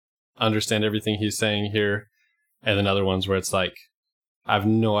 I understand everything he's saying here. And then other ones where it's like, I have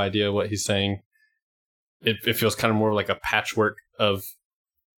no idea what he's saying. It feels kind of more like a patchwork of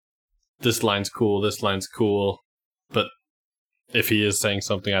this line's cool, but if he is saying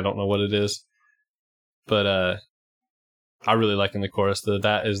something, I don't know what it is. But I really like in the chorus the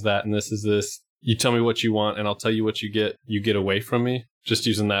that is that and this is this. You tell me what you want and I'll tell you what you get away from me. Just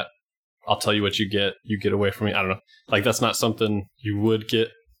using that, I'll tell you what you get away from me. I don't know. Like that's not something you would get.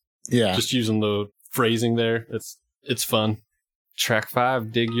 Yeah. Just using the phrasing there. It's fun. Track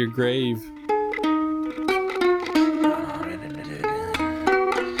 5, Dig Your Grave.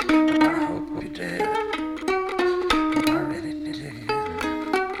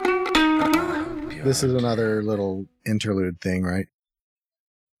 This is another little interlude thing, right?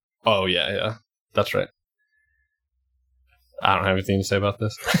 Oh, yeah. That's right. I don't have anything to say about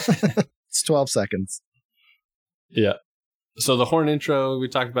this. It's 12 seconds. Yeah. So the horn intro, we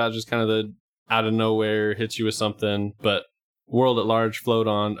talked about just kind of the out of nowhere, hits you with something, but World at Large, Float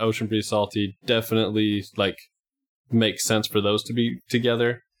On, Ocean Breeze, Salty, definitely like makes sense for those to be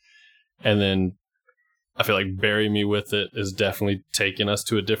together. And then I feel like Bury Me With It is definitely taking us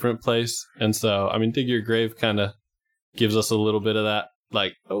to a different place. And so, I mean, Dig Your Grave kind of gives us a little bit of that,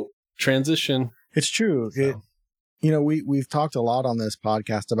 like, transition. It's true. So. We've talked a lot on this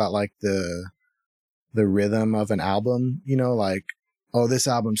podcast about like the rhythm of an album, like, oh, this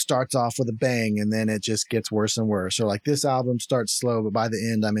album starts off with a bang and then it just gets worse and worse. Or like this album starts slow, but by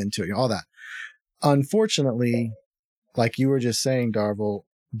the end I'm into it, all that. Unfortunately, like you were just saying, Darvil,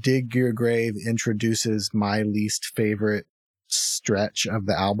 Dig Your Grave introduces my least favorite stretch of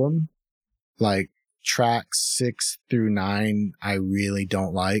the album. Like tracks 6 through 9, I really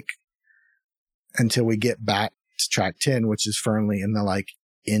don't like until we get back to track 10, which is firmly in the like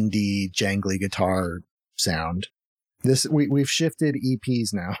indie jangly guitar sound. We've shifted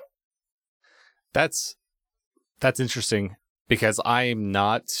EPs now. That's interesting because I'm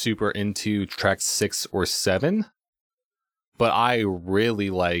not super into track 6 or 7. But I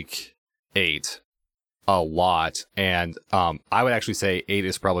really like 8 a lot. And I would actually say 8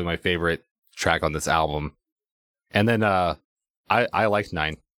 is probably my favorite track on this album. And then I liked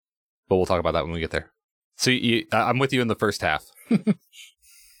 9. But we'll talk about that when we get there. So I'm with you in the first half.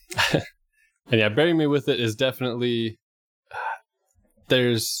 And yeah, Bury Me With It is definitely...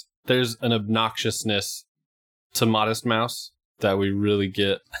 There's an obnoxiousness to Modest Mouse that we really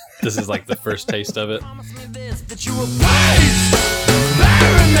get. This is like the first taste of it.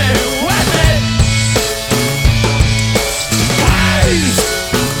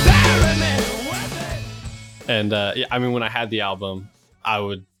 And I mean, when I had the album, I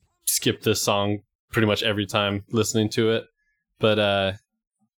would skip this song pretty much every time listening to it. But I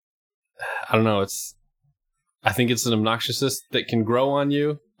don't know. I think it's an obnoxiousness that can grow on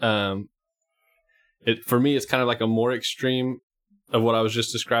you. For me, it's kind of like a more extreme of what I was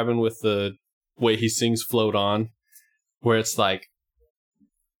just describing with the way he sings Float On, where it's like,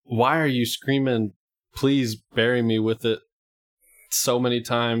 why are you screaming, please bury me with it so many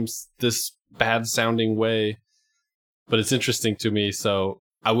times, this bad sounding way? But it's interesting to me, so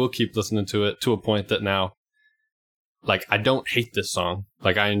I will keep listening to it to a point that now, like, I don't hate this song.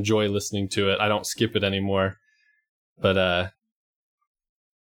 Like, I enjoy listening to it. I don't skip it anymore. But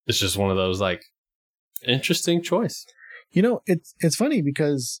it's just one of those, like, interesting choice. It's funny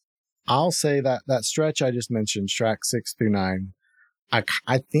because I'll say that stretch I just mentioned, track 6 through 9, I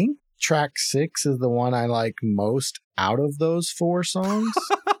think track 6 is the one I like most out of those 4 songs.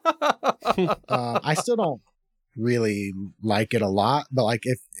 I still don't really like it a lot, but like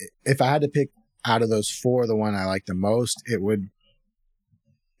if I had to pick out of those 4 the one I like the most, it would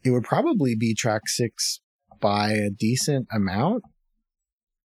probably be track 6 by a decent amount.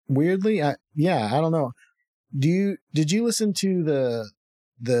 Weirdly, I don't know. Did you listen to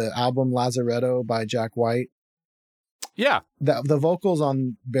the album Lazaretto by Jack White? Yeah. The vocals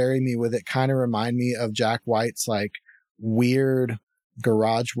on Bury Me With It kind of remind me of Jack White's like weird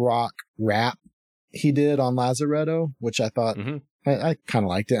garage rock rap he did on Lazaretto, which I thought I kind of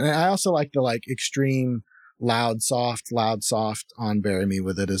liked it. And I also like the like extreme loud, soft on Bury Me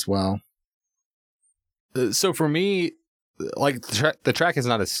With It as well. So for me, like the track is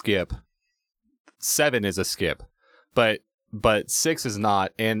not a skip. 7 is a skip, but 6 is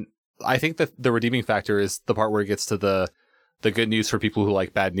not. And I think that the redeeming factor is the part where it gets to the good news for people who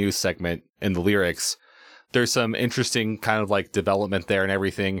like bad news segment in the lyrics. There's some interesting kind of like development there and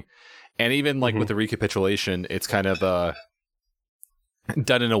everything. And even like with the recapitulation, it's kind of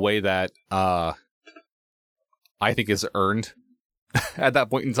done in a way that I think is earned at that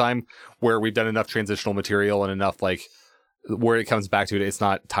point in time, where we've done enough transitional material and enough like where it comes back to it, it's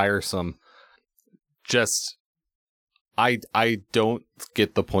not tiresome. Just I don't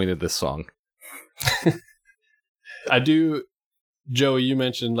get the point of this song. I do. Joey, you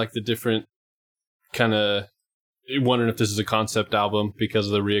mentioned like the different kind of wondering if this is a concept album because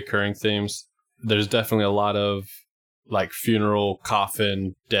of the reoccurring themes. There's definitely a lot of like funeral,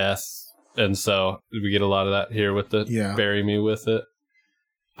 coffin, death, and so we get a lot of that here with the Bury Me With It.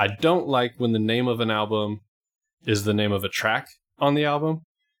 I don't like when the name of an album is the name of a track on the album.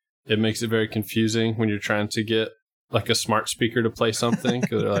 It makes it very confusing when you're trying to get like a smart speaker to play something,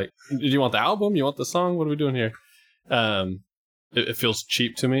 because they're like, do you want the album? You want the song? What are we doing here? It feels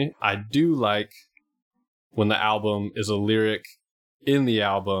cheap to me. I do like when the album is a lyric in the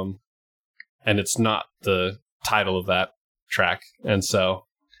album and it's not the title of that track. And so,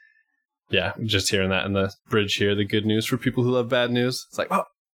 yeah, just hearing that in the bridge here, the good news for people who love bad news. It's like, oh,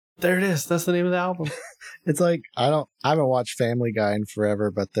 there it is. That's the name of the album. It's like, I haven't watched Family Guy in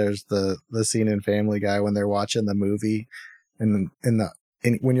forever, but there's the scene in Family Guy when they're watching the movie, and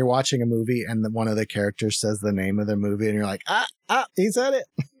when you're watching a movie and one of the characters says the name of the movie and you're like, he said it.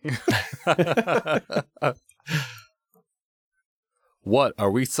 What, are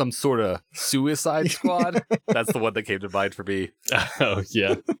we some sort of Suicide Squad? That's the one that came to mind for me. Oh,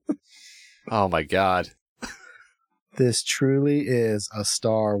 yeah. Oh, my God. This truly is a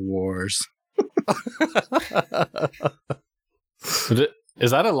Star Wars.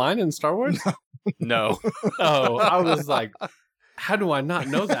 Is that a line in Star Wars? No. Oh, I was like, how do I not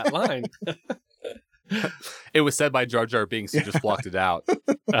know that line? It was said by Jar Jar Binks, who just blocked it out.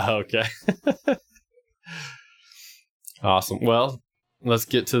 Oh, okay. Awesome. Well, let's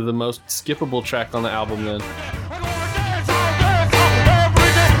get to the most skippable track on the album then.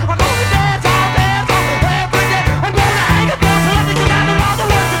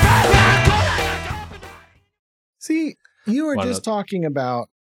 See, you were just talking about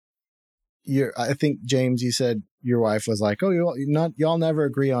I think, James, you said your wife was like, oh, y'all never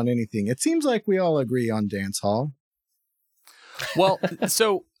agree on anything. It seems like we all agree on Dance Hall. Well,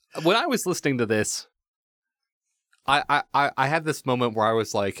 so when I was listening to this, I had this moment where I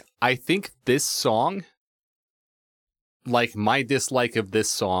was like, I think this song, like my dislike of this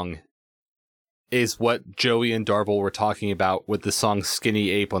song, is what Joey and Darvil were talking about with the song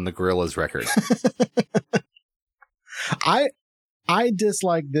Skinny Ape on the Gorillaz record. I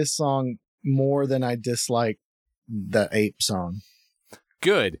dislike this song more than I dislike the Ape song.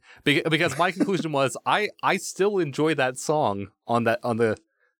 Good, because my conclusion was I still enjoy that song on the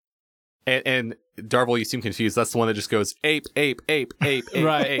and Darvil, you seem confused. That's the one that just goes ape, ape, ape, ape, ape,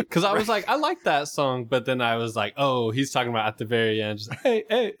 right? Because I was like, I like that song, but then I was like, oh, he's talking about at the very end, just hey,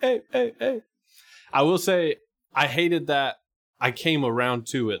 hey, hey, hey, hey. I will say I hated that. I came around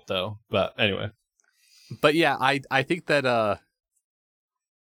to it though, but anyway. But yeah, I think that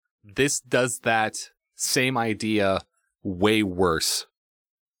this does that same idea way worse.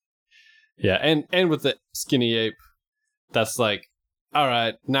 Yeah, and with the Skinny Ape, that's like, all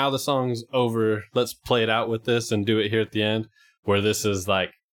right, now the song's over. Let's play it out with this and do it here at the end. Where this is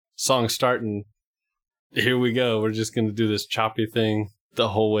like, song starting, here we go. We're just going to do this choppy thing the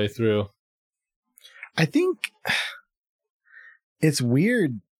whole way through. I think it's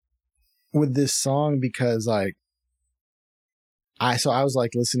weird with this song because like, I was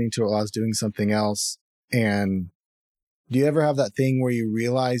like listening to it while I was doing something else. And do you ever have that thing where you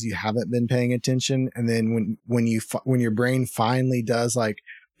realize you haven't been paying attention, and then when your brain finally does like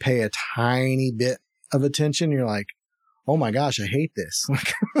pay a tiny bit of attention, you're like, oh my gosh, I hate this.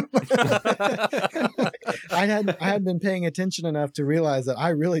 I had been paying attention enough to realize that I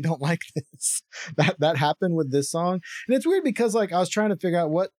really don't like this. That happened with this song, and it's weird because like I was trying to figure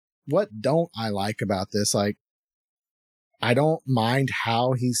out what don't I like about this. Like, I don't mind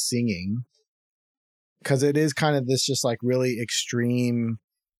how he's singing, because it is kind of this just like really extreme,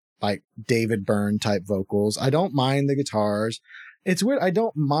 like David Byrne type vocals. I don't mind the guitars. It's weird. I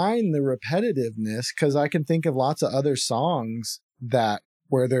don't mind the repetitiveness, because I can think of lots of other songs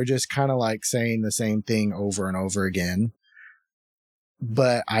where they're just kind of like saying the same thing over and over again.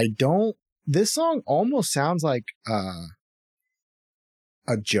 But I don't this song almost sounds like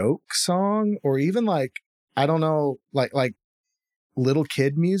a joke song, or even like, I don't know, like little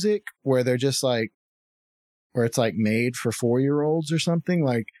kid music where they're just like, where it's like made for 4-year-olds or something.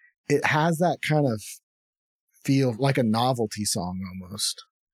 Like it has that kind of feel, like a novelty song almost.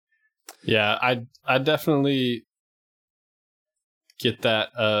 Yeah, I definitely get that.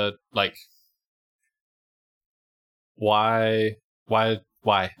 Like, why why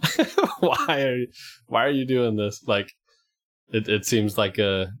are you doing this? Like, it seems like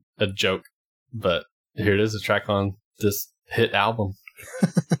a joke, but here it is, a track on this hit album.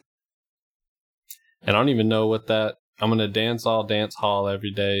 And I don't even know what that. I'm gonna dance hall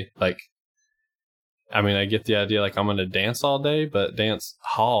every day. Like, I mean, I get the idea. Like, I'm gonna dance all day, but dance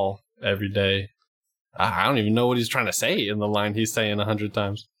hall every day. I don't even know what he's trying to say in the line he's saying 100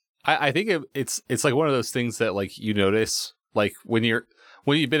 times. I think it's like one of those things that like you notice, like when you've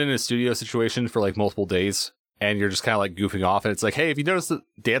been in a studio situation for like multiple days and you're just kind of like goofing off, and it's like, hey, if you notice that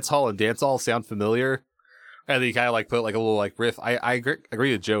dance hall and dance hall sound familiar, and then you kind of like put like a little like riff. I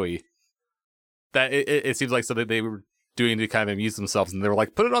agree with Joey that it seems like something they were doing to kind of amuse themselves, and they were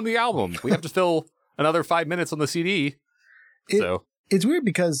like, put it on the album. We have to fill another 5 minutes on the CD. It's weird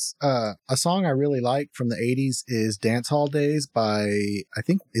because a song I really like from the 80s is Dance Hall Days by, I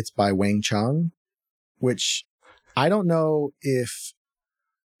think it's by Wang Chung, which I don't know if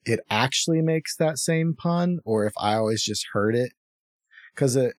it actually makes that same pun or if I always just heard it,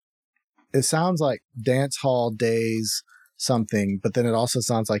 because it sounds like Dance Hall Days something, but then it also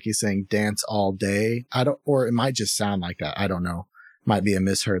sounds like he's saying dance all day. Or it might just sound like that. I don't know. Might be a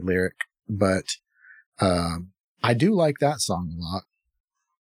misheard lyric, but I do like that song a lot.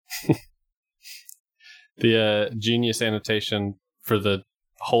 The genius annotation for the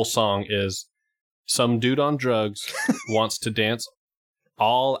whole song is, some dude on drugs wants to dance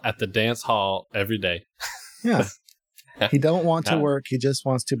all at the dance hall every day. Yeah. He don't want to work. He just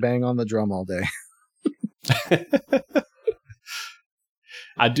wants to bang on the drum all day.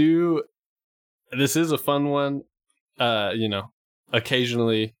 I do. This is a fun one.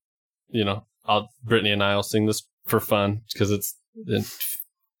 Occasionally, Brittany and I will sing this for fun because it's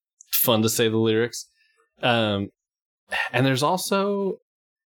fun to say the lyrics. And there's also,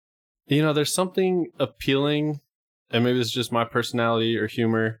 there's something appealing, and maybe it's just my personality or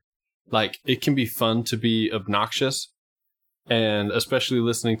humor. Like, it can be fun to be obnoxious, and especially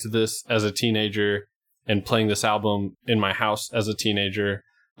listening to this as a teenager and playing this album in my house as a teenager.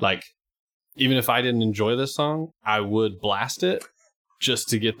 Like, even if I didn't enjoy this song, I would blast it just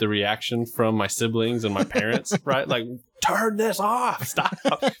to get the reaction from my siblings and my parents, right? Like, turn this off, stop,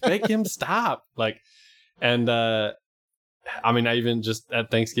 make him stop. Like, and I even just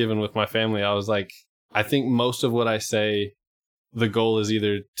at Thanksgiving with my family, I was like, I think most of what I say, the goal is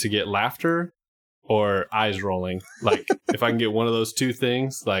either to get laughter or eyes rolling. Like, if I can get one of those two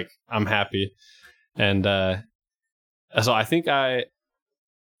things, like, I'm happy. And so I think I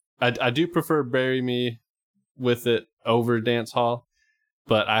do prefer Bury Me With It over Dance Hall,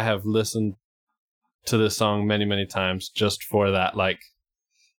 but I have listened to this song many, many times just for that. Like,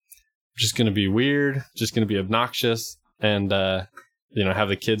 just going to be weird, just going to be obnoxious, and, have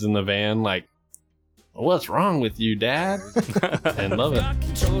the kids in the van like, what's wrong with you, Dad? And love it.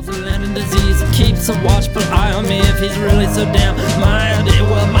 Controls the landing disease, keeps a watchful eye on me if he's really so damn mild.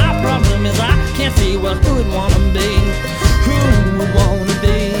 Well, my problem is I can't see, well, who would want to be? Who would want to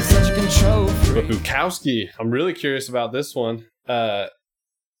be such a control freak? Bukowski, I'm really curious about this one.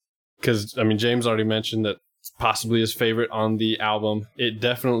 Because, James already mentioned that it's possibly his favorite on the album. It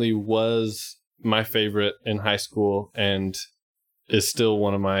definitely was my favorite in high school and is still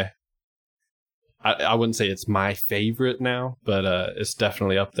one of my... I wouldn't say it's my favorite now, but it's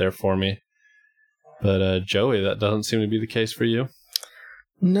definitely up there for me. But Joey, that doesn't seem to be the case for you.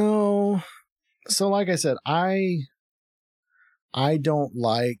 No. So like I said, I don't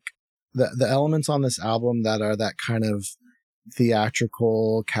like the elements on this album that are that kind of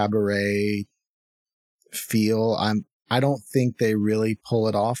theatrical cabaret feel. I don't think they really pull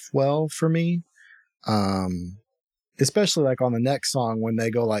it off well for me. Especially like on the next song when they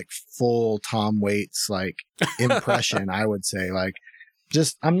go like full Tom Waits like impression, I would say, like,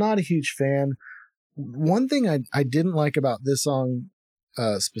 just, I'm not a huge fan. One thing I didn't like about this song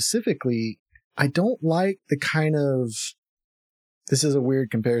specifically, I don't like the kind of, this is a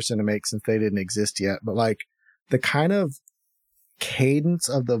weird comparison to make since they didn't exist yet, but like the kind of cadence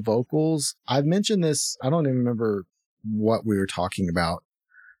of the vocals. I've mentioned this, I don't even remember what we were talking about,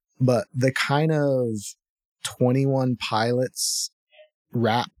 but the kind of 21 Pilots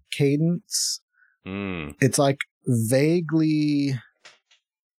rap cadence. It's like vaguely,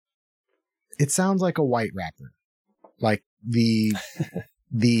 it sounds like a white rapper. Like the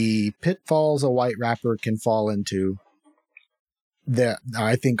pitfalls a white rapper can fall into that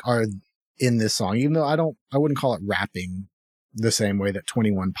I think are in this song, even though I wouldn't call it rapping the same way that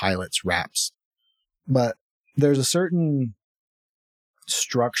 21 Pilots raps, but there's a certain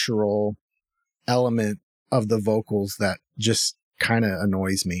structural element of the vocals that just kind of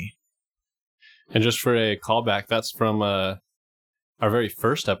annoys me. And just for a callback, that's from our very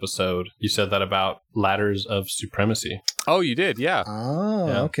first episode. You said that about Ladders of Supremacy. Oh, you did, yeah. Oh,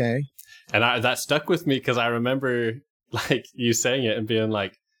 Yeah. okay. And that stuck with me because I remember like you saying it and being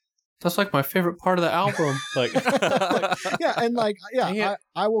like, that's like my favorite part of the album. Like, Yeah, and like, Dang yeah, it.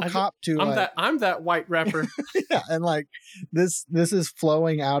 I will cop to I'm that white rapper. yeah, and like this is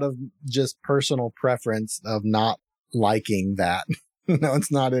flowing out of just personal preference of not liking that. No,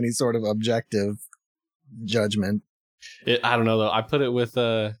 it's not any sort of objective judgment. I don't know though. I put it with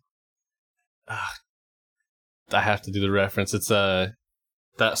I have to do the reference. It's that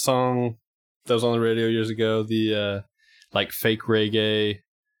song that was on the radio years ago. The like fake reggae.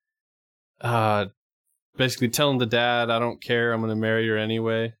 Basically telling the dad, I don't care, I'm gonna marry her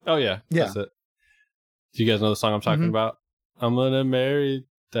anyway. Oh yeah, that's it. Do you guys know the song I'm talking about? I'm gonna marry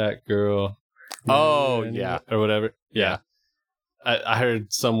that girl. Oh yeah, or whatever. Yeah. I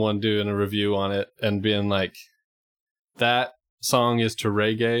heard someone doing a review on it and being like, that song is to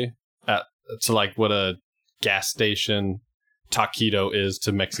reggae to like what a gas station taquito is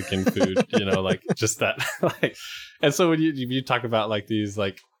to Mexican food. You know, like just that. Like, and so when you talk about like these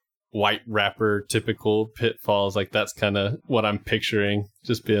like white rapper typical pitfalls, like that's kind of what I'm picturing,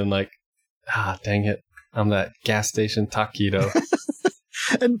 just being like, dang it, I'm that gas station taquito.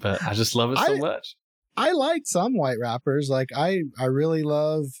 But I just love it so much. I like some white rappers. Like I really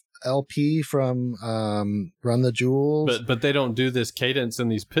love LP from Run the Jewels. But they don't do this cadence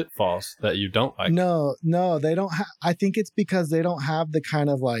and these pitfalls that you don't like. No, they don't. I think it's because they don't have the kind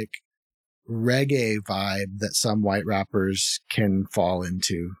of like reggae vibe that some white rappers can fall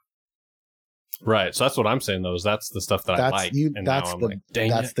into. Right. So that's what I'm saying, though, is that's the stuff that I like.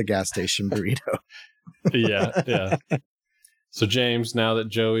 That's the gas station burrito. Yeah. So, James, now that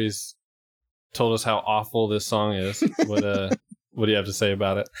Joey's told us how awful this song is, what do you have to say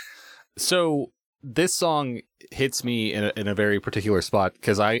about it? So this song hits me in a very particular spot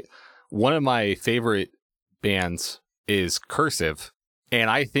because one of my favorite bands is Cursive, and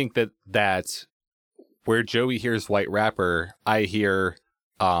I think that where Joey hears white rapper, I hear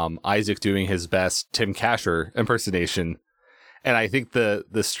Isaac doing his best Tim Kasher impersonation, and I think the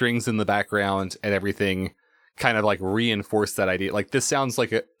strings in the background and everything kind of like reinforce that idea. Like this sounds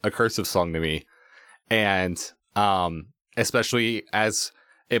like a Cursive song to me, and especially as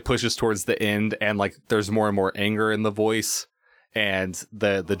it pushes towards the end and like there's more and more anger in the voice and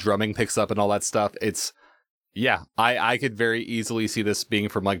the drumming picks up and all that stuff. It's I could very easily see this being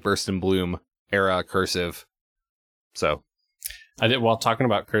from like Burst and Bloom era Cursive. So I did, while talking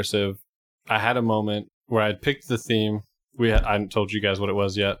about Cursive, I had a moment where I'd picked the theme. I hadn't told you guys what it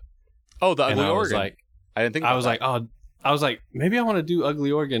was yet. Oh, the Ugly I Organ. I didn't think about that. I was like, maybe I want to do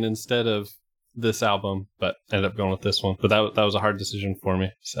Ugly Organ instead of this album, but ended up going with this one. But that was a hard decision for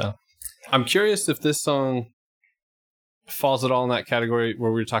me. So I'm curious if this song falls at all in that category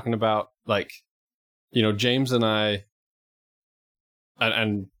where we were talking about, like, you know, James and I,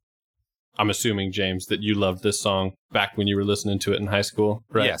 and I'm assuming, James, that you loved this song back when you were listening to it in high school,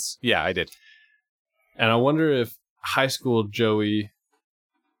 right? Yes. Yeah, I did. And I wonder if high school Joey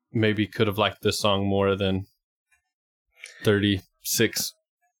maybe could have liked this song more than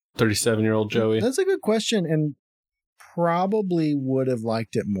 37-year-old Joey. That's a good question, and probably would have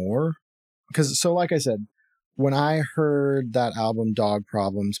liked it more. Because, so like I said, when I heard that album Dog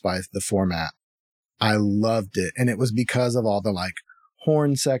Problems by The Format, I loved it. And it was because of all the like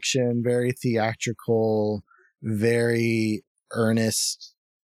horn section, very theatrical, very earnest,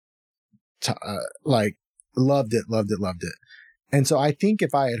 like loved it. And so I think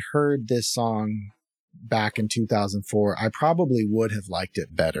if I had heard this song back in 2004, I probably would have liked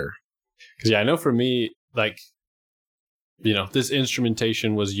it better. Because I know for me, like, you know, this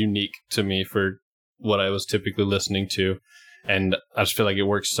instrumentation was unique to me for what I was typically listening to. And I just feel like it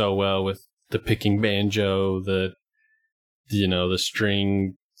works so well with the picking banjo, the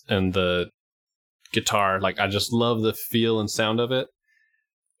string and the guitar. Like, I just love the feel and sound of it.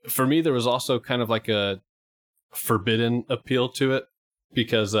 For me, there was also kind of like a forbidden appeal to it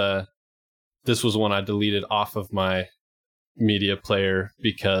because this was one I deleted off of my media player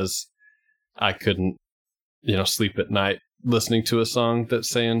because I couldn't, sleep at night listening to a song that's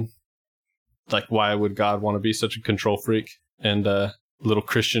saying, like, why would God want to be such a control freak? And little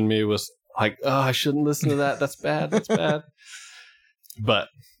Christian me was, like, oh, I shouldn't listen to that. That's bad. That's bad. But,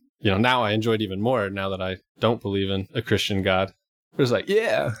 now I enjoy it even more now that I don't believe in a Christian God. It's like,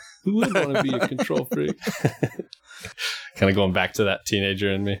 yeah, who would want to be a control freak? Kind of going back to that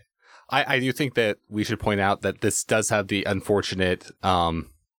teenager in me. I do think that we should point out that this does have the unfortunate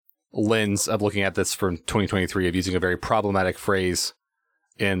lens of looking at this from 2023 of using a very problematic phrase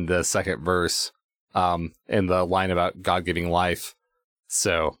in the second verse in the line about God giving life.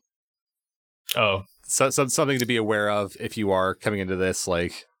 So, something to be aware of if you are coming into this.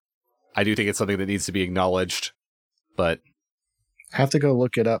 Like, I do think it's something that needs to be acknowledged, but I have to go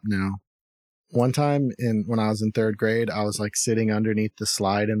look it up now. One time when I was in third grade, I was like sitting underneath the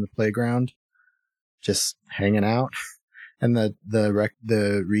slide in the playground, just hanging out. And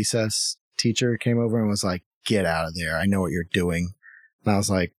the recess teacher came over and was like, "Get out of there. I know what you're doing." And I was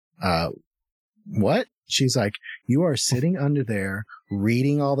like, what? She's like, "You are sitting under there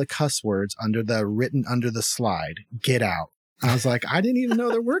reading all the cuss words written under the slide. Get out." I was like, I didn't even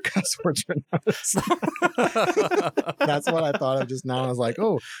know there were cuss words written on the slide. That's what I thought of just now. I was like,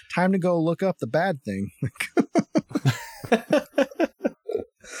 oh, time to go look up the bad thing.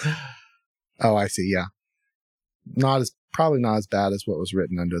 Oh, I see. Yeah. Probably not as bad as what was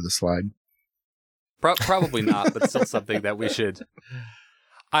written under the slide. Probably not, but still something that we should.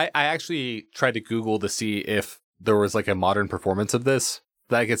 I actually tried to Google to see if there was like a modern performance of this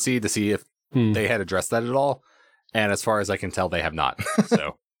that I could see to see if they had addressed that at all. And as far as I can tell, they have not.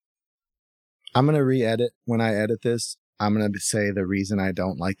 So I'm going to re-edit. When I edit this, I'm going to say the reason I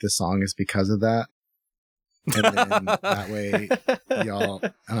don't like this song is because of that. And then that way y'all,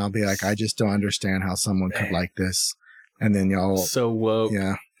 and I'll be like, I just don't understand how someone could like this. And then y'all, so woke.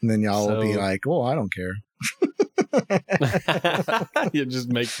 Yeah. And then y'all will be like, oh, I don't care. You just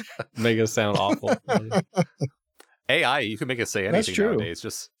make us sound awful. AI, you can make us say anything nowadays.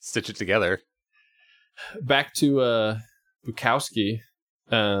 Just stitch it together. Back to Bukowski.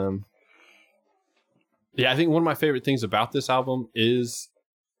 Yeah, I think one of my favorite things about this album is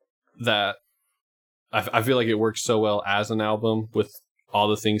that I feel like it works so well as an album with all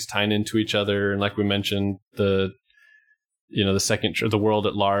the things tying into each other. And like we mentioned, the second, the world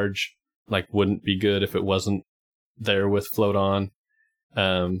at large, like, wouldn't be good if it wasn't there with Float On.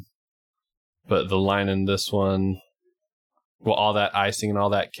 But the line in this one, well, all that icing and all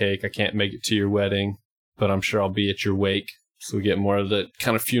that cake, I can't make it to your wedding, but I'm sure I'll be at your wake. So we get more of the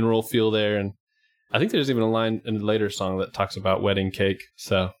kind of funeral feel there. And I think there's even a line in a later song that talks about wedding cake.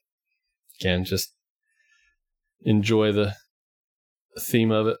 So again, just enjoy the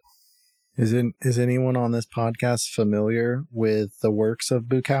theme of it. Is anyone on this podcast familiar with the works of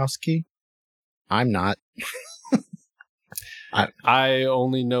Bukowski? I'm not. I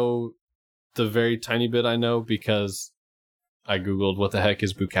only know the very tiny bit I know because I Googled what the heck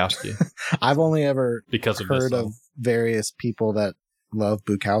is Bukowski. I've only ever heard of of various people that love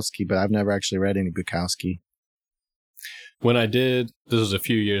Bukowski, but I've never actually read any Bukowski. When I did, this was a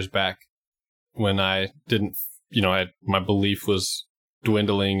few years back, when I didn't, my belief was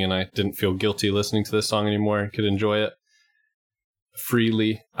dwindling and I didn't feel guilty listening to this song anymore and could enjoy it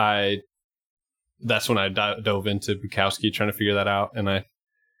freely. That's when I dove into Bukowski, trying to figure that out. And I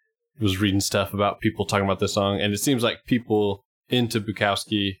was reading stuff about people talking about this song. And it seems like people into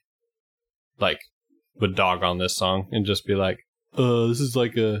Bukowski, like, would dog on this song and just be like, this is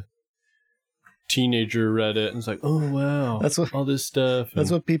like a teenager read it. And it's like, oh, wow. That's what, all this stuff.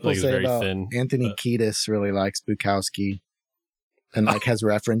 That's what people say about Anthony Kiedis really likes Bukowski. And like he's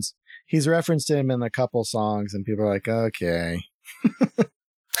referenced him in a couple songs and people are like, okay.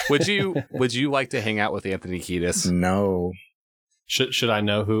 Would you like to hang out with Anthony Kiedis? No. Should I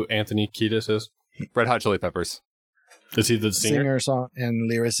know who Anthony Kiedis is? Red Hot Chili Peppers. Is he the singer? Song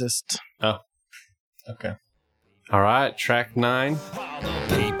and lyricist. Oh. Okay. All right, track 9. All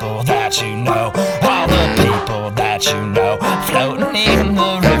the people that you know, all the people that you know, floating in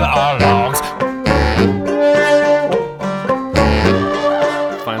the river are logs.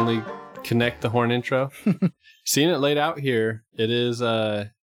 Finally connect the horn intro. Seeing it laid out here, it is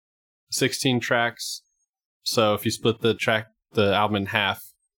 16 tracks. So if you split the album in half,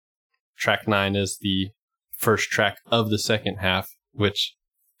 track 9 is the first track of the second half, which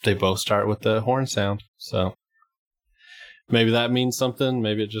they both start with the horn sound. So maybe that means something.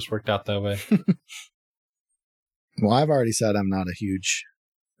 Maybe it just worked out that way. Well, I've already said I'm not a huge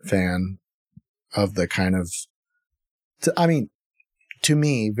fan of the kind of, to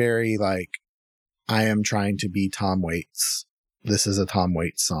me, very like, I am trying to be Tom Waits. This is a Tom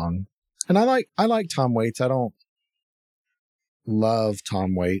Waits song. And I like Tom Waits. I don't love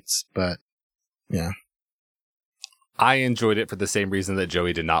Tom Waits, but yeah. I enjoyed it for the same reason that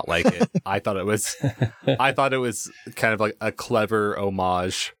Joey did not like it. I thought it was kind of like a clever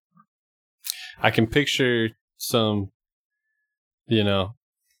homage. I can picture some,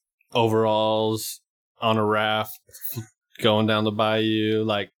 overalls on a raft going down the bayou,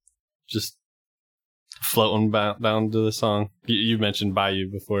 like just floating down to the song. You mentioned bayou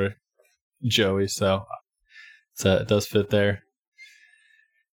before, Joey, so it does fit there.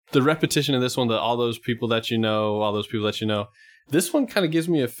 The repetition of this one, all those people that you know, this one kind of gives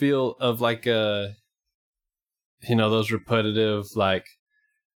me a feel of like those repetitive, like,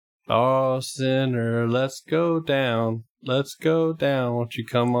 oh, sinner, let's go down, won't you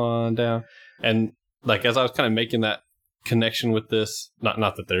come on down? And like, as I was kind of making that connection with this,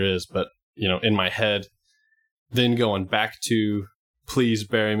 not that there is, but, in my head, then going back to Please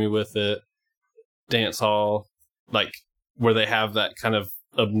Bury Me With It, Dance Hall, like, where they have that kind of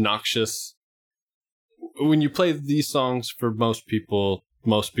obnoxious, when you play these songs, for most people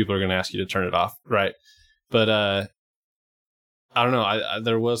are going to ask you to turn it off, right? But I don't know, I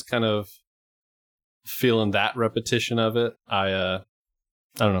there was kind of feeling that repetition of it. I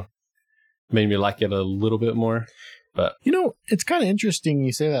don't know, made me like it a little bit more. But it's kind of interesting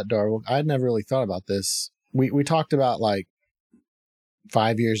you say that, Darvil. I'd never really thought about this. We talked about, like,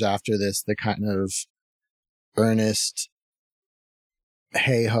 5 years after this, the kind of earnest,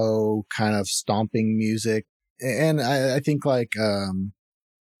 hey-ho kind of stomping music. And I think, like,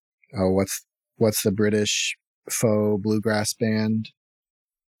 what's the British faux bluegrass band?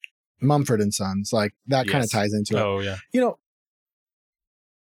 Mumford and Sons. Like, that kind of ties into it. Oh, yeah.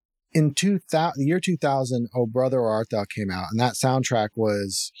 In the year 2000, Oh Brother, Where Art Thou came out, and that soundtrack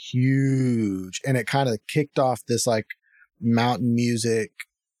was huge. And it kind of kicked off this, like, mountain music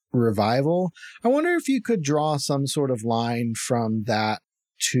revival. I wonder if you could draw some sort of line from that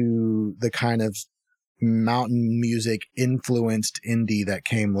to the kind of mountain music influenced indie that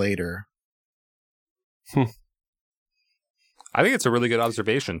came later. I think it's a really good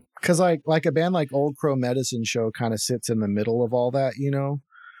observation. Because like a band like Old Crow Medicine Show kind of sits in the middle of all that,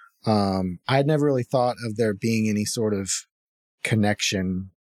 I'd never really thought of there being any sort of connection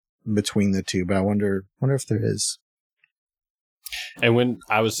between the two, but I wonder if there is. And when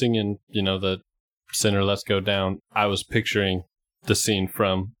I was singing, the Sinner, Let's Go Down, I was picturing the scene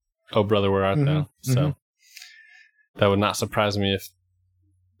from Oh Brother, Where Art Thou? So that would not surprise me if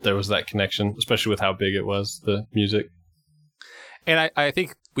there was that connection, especially with how big it was, the music. And I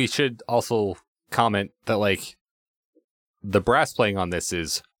think we should also comment that, like, the brass playing on this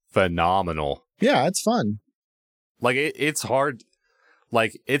is phenomenal. Yeah, it's fun. Like, it's hard.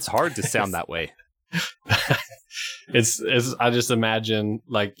 Like, it's hard to sound that way. It's I just imagine,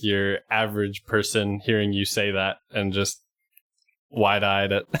 like, your average person hearing you say that and just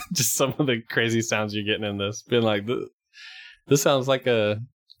wide-eyed at just some of the crazy sounds you're getting in this, being like, this sounds like a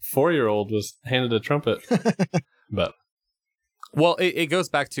 4-year-old was handed a trumpet. But well, it goes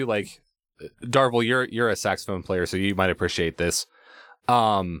back to, like, Darvil, you're a saxophone player, so you might appreciate this.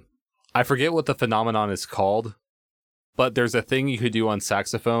 I forget what the phenomenon is called, but there's a thing you could do on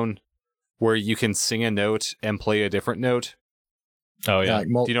saxophone where you can sing a note and play a different note. Oh, yeah. Like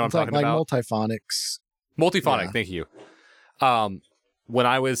do you know what I'm talking about? Like multiphonics. Multiphonic, Yeah. thank you. When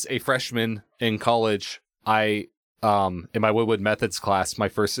I was a freshman in college, I in my Woodwood Methods class, my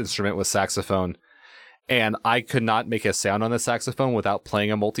first instrument was saxophone, and I could not make a sound on the saxophone without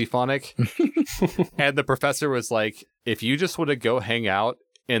playing a multiphonic. And the professor was like, if you just want to go hang out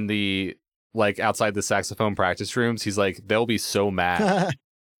in the, like, outside the saxophone practice rooms, he's like, they'll be so mad.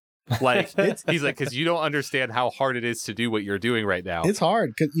 Like, he's like, because you don't understand how hard it is to do what you're doing right now. It's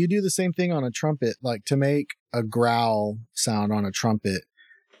hard because you do the same thing on a trumpet. Like, to make a growl sound on a trumpet,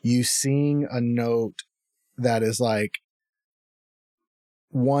 you sing a note that is like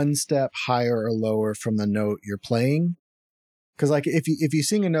one step higher or lower from the note you're playing. Because, like, if you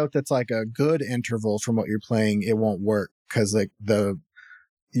sing a note that's like a good interval from what you're playing, it won't work because, like,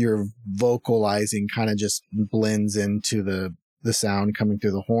 your vocalizing kind of just blends into the sound coming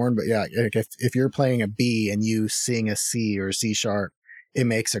through the horn. But yeah, if you're playing a B and you sing a C or a C sharp, it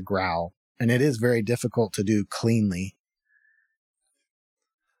makes a growl, and it is very difficult to do cleanly.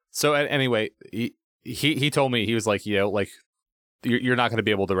 So anyway, he told me, he was like, like, you're not going to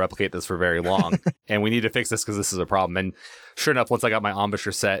be able to replicate this for very long, and we need to fix this because this is a problem. And sure enough, once I got my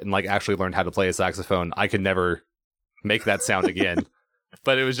embouchure set and, like, actually learned how to play a saxophone, I could never make that sound again.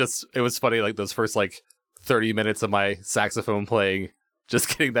 But it was funny, like, those first, like, 30 minutes of my saxophone playing, just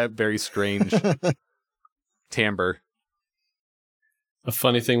getting that very strange timbre. a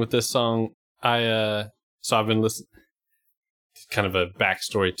funny thing with this song, so I've been listening, kind of a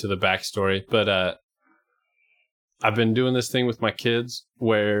backstory to the backstory, but I've been doing this thing with my kids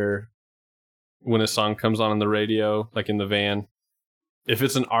where when a song comes on the radio, like in the van, if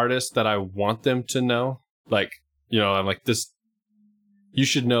it's an artist that I want them to know, like, you know, I'm like, this, you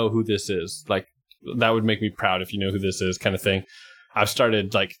should know who this is. Like, that would make me proud if you know who this is, kind of thing. I've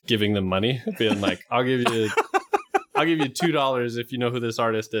started like giving them money, being like, I'll give you $2 if you know who this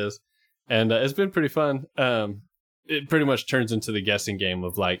artist is. And it's been pretty fun. It pretty much turns into the guessing game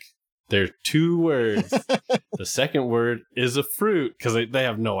of like, there are 2 words. The second word is a fruit, because they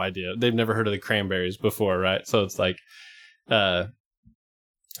have no idea. They've never heard of the cranberries before, right? So it's like, so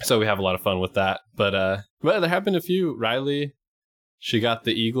we have a lot of fun with that. But there have been a few. Riley, she got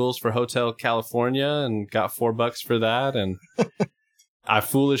the Eagles for Hotel California and got $4 for that. And I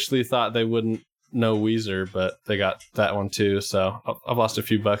foolishly thought they wouldn't know Weezer, but they got that one too. So I've lost a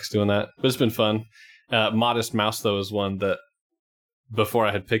few bucks doing that, but it's been fun. Modest Mouse, though, is one that before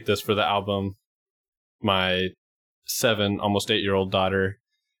I had picked this for the album, my 7, almost 8-year-old daughter,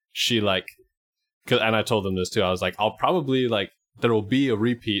 she like, and I told them this too. I was like, I'll probably like, there will be a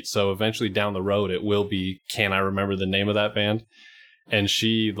repeat. So eventually down the road, it will be, can I remember the name of that band? And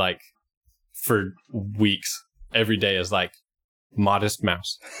she like, for weeks, every day is like, Modest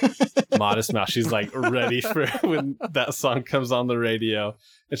Mouse. Modest Mouse. She's like ready for when that song comes on the radio.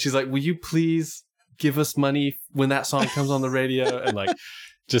 And she's like, will you please give us money when that song comes on the radio? And like,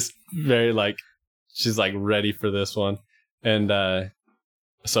 just very like, she's like ready for this one. And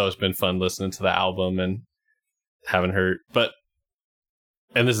so it's been fun listening to the album and having her. But,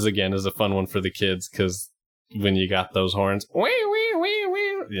 and this is again is a fun one for the kids, because when you got those horns, wee, wee, wee,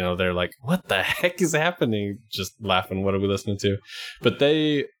 wee, you know, they're like, what the heck is happening? Just laughing. What are we listening to? But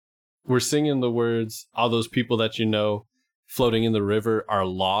they were singing the words, all those people that you know floating in the river are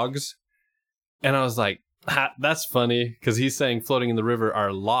logs. And I was like, that's funny, because he's saying floating in the river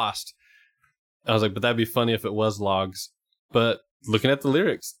are lost. I was like, but that'd be funny if it was logs. But looking at the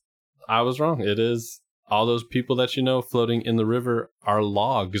lyrics, I was wrong. It is all those people that you know floating in the river are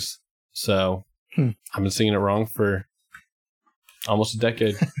logs. So I've been singing it wrong for almost a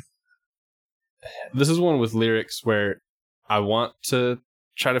decade. This is one with lyrics where I want to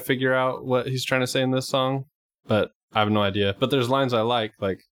try to figure out what he's trying to say in this song, but I have no idea. But there's lines I like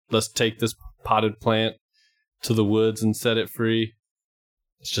let's take this potted plant to the woods and set it free.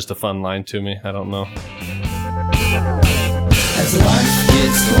 It's just a fun line to me. I don't know. As life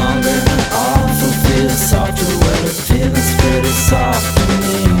gets longer and awful feels softer, well, it feels pretty soft to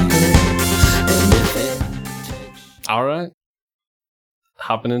me. And if it takes... All right.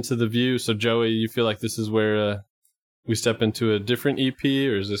 Hopping into the View. So, Joey, you feel like this is where we step into a different EP,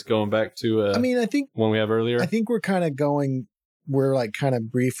 or is this going back to I think one we have earlier? I think we're like kind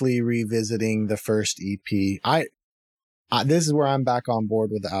of briefly revisiting the first EP. This is where I'm back on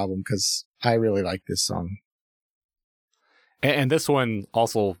board with the album, because I really like this song. And this one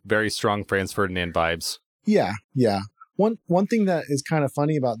also very strong Franz Ferdinand vibes. Yeah. One thing that is kind of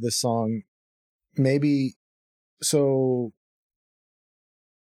funny about this song, maybe, so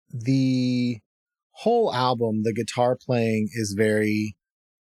the whole album, the guitar playing is very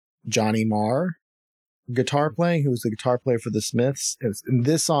Johnny Marr guitar playing, who's the guitar player for the Smiths. And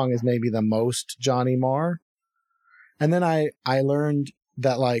this song is maybe the most Johnny Marr. And then I learned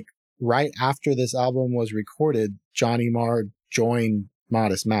that like right after this album was recorded, Johnny Marr joined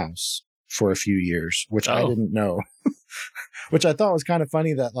Modest Mouse for a few years, which I didn't know, which I thought was kind of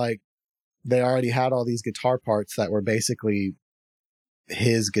funny that like they already had all these guitar parts that were basically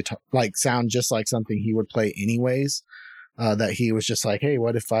his guitar, like sound just like something he would play anyways, that he was just like, hey,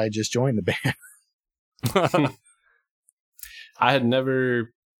 what if I just joined the band? I had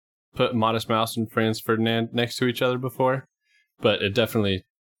never put Modest Mouse and Franz Ferdinand next to each other before, but it definitely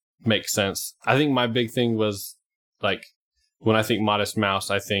makes sense. I think my big thing was like, when I think Modest Mouse,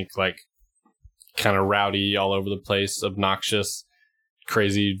 I think like kind of rowdy, all over the place, obnoxious,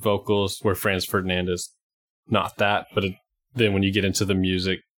 crazy vocals, where Franz Ferdinand is not that. But then when you get into the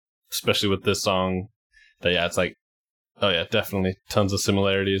music, especially with this song, it's like, oh yeah, definitely tons of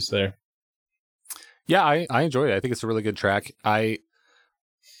similarities there. Yeah, I enjoyed it. I think it's a really good track.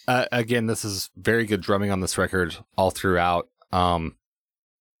 Again, this is very good drumming on this record all throughout. And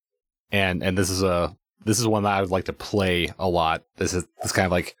this is one that I would like to play a lot. This kind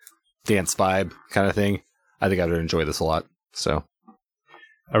of like dance vibe kind of thing. I think I would enjoy this a lot. So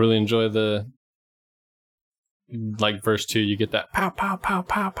I really enjoy the like verse 2. You get that pow pow pow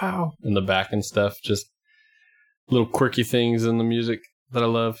pow pow in the back and stuff. Just little quirky things in the music that I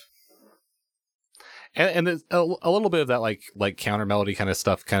love. And a little bit of that like counter melody kind of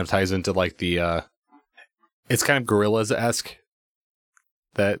stuff kind of ties into like the it's kind of Gorillaz-esque.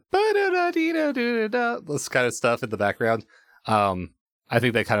 That da-dee-da-doo-da-da, this kind of stuff in the background. I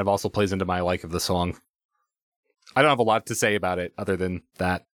think that kind of also plays into my like of the song. I don't have a lot to say about it other than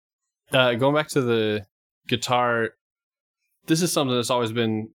that. Going back to the guitar, this is something that's always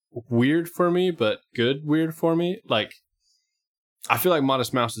been weird for me, but good weird for me. Like, I feel like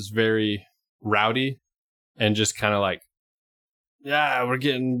Modest Mouse is very rowdy and just kind of like, yeah, we're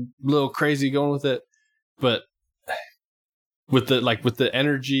getting a little crazy going with it. But with the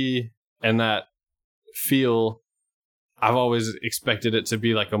energy and that feel, I've always expected it to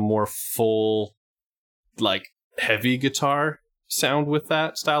be like a more full, like heavy guitar sound with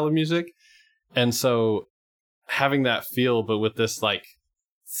that style of music. And so having that feel, but with this like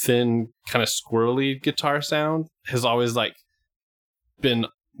thin kind of squirrely guitar sound has always like been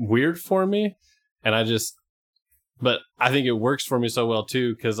weird for me. And but I think it works for me so well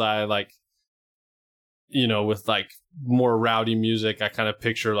too, because I like, you know, with like more rowdy music, I kind of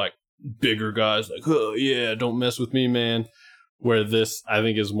picture like bigger guys like, oh yeah, don't mess with me, man. Where this, I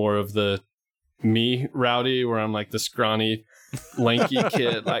think, is more of the me rowdy, where I'm like the scrawny, lanky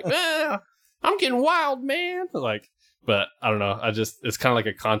kid, like, I'm getting wild, man. Like, but I don't know. It's kind of like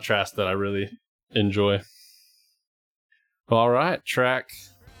a contrast that I really enjoy. All right, track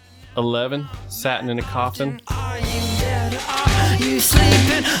 11, Satin in a Coffin. Are you dead? Are you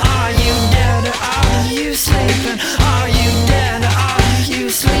sleeping? Are you dead? Are you sleeping? Are you dead? Are you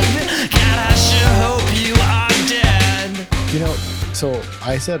sleeping? God, I sure hope you are dead. You know, so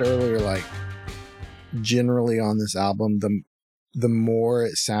I said earlier, like, generally on this album, the more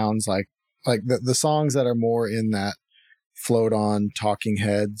it sounds like the songs that are more in that float on and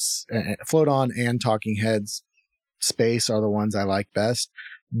Talking Heads space are the ones I like best.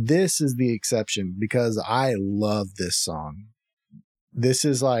 This is the exception because I love this song. This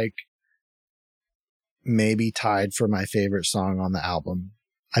is like maybe tied for my favorite song on the album.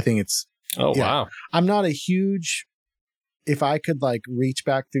 I think it's... Oh, yeah. Wow. I'm not a huge... If I could like reach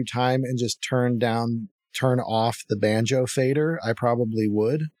back through time and just turn off the banjo fader, I probably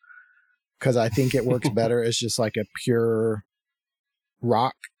would. Because I think it works better as just like a pure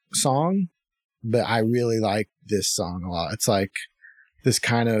rock song. But I really like this song a lot. It's like this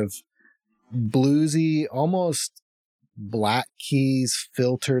kind of bluesy, almost Black Keys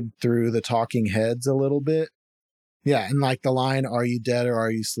filtered through the Talking Heads a little bit. Yeah, and like the line, "Are you dead or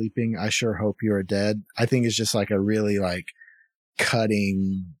are you sleeping? I sure hope you are dead." I think it's just like a really like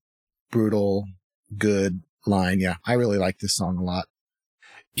cutting, brutal, good line. Yeah, I really like this song a lot.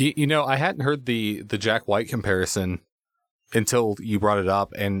 You know, I hadn't heard the Jack White comparison until you brought it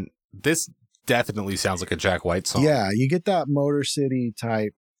up, and this definitely sounds like a Jack White song. Yeah, you get that Motor City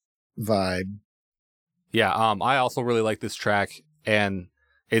type vibe. Yeah, I also really like this track, and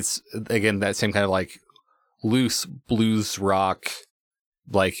it's again that same kind of like loose blues rock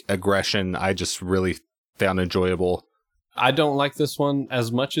like aggression. I just really found enjoyable. I don't like this one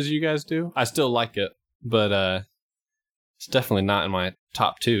as much as you guys do. I still like it, but it's definitely not in my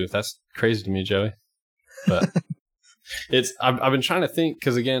top 2. That's crazy to me, Joey. But I've been trying to think,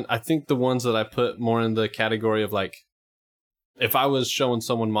 because again, I think the ones that I put more in the category of like, if I was showing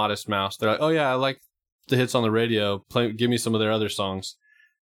someone Modest Mouse, they're like, oh yeah, I like the hits on the radio. Give me some of their other songs.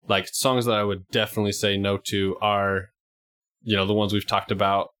 Like songs that I would definitely say no to are, you know, the ones we've talked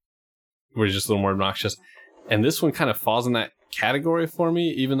about where you're just a little more obnoxious. And this one kind of falls in that category for me,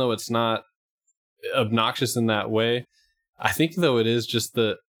 even though it's not obnoxious in that way. I think though it is just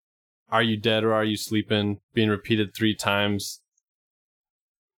the "Are you dead or are you sleeping?" being repeated 3 times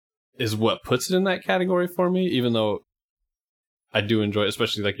is what puts it in that category for me, even though I do enjoy it,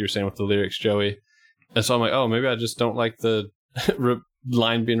 especially like you were saying with the lyrics, Joey. And so I'm like, oh, maybe I just don't like the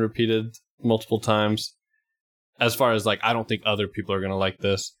line being repeated multiple times. As far as like, I don't think other people are going to like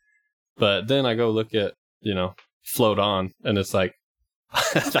this. But then I go look at, you know, Float On, and it's like,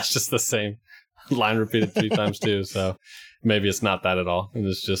 that's just the same line repeated 3 times too. So maybe it's not that at all. And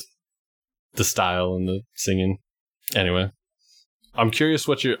it's just the style and the singing. Anyway, I'm curious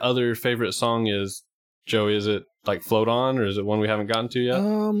what your other favorite song is, Joey. Is it like Float On, or is it one we haven't gotten to yet?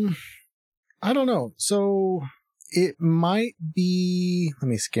 I don't know. So it might be, let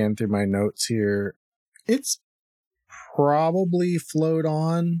me scan through my notes here. It's probably Float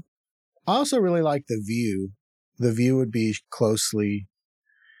On. I also really like The View. The View would be closely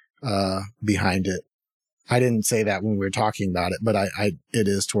behind it. I didn't say that when we were talking about it, but it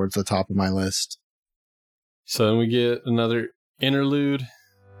is towards the top of my list. So then we get another interlude.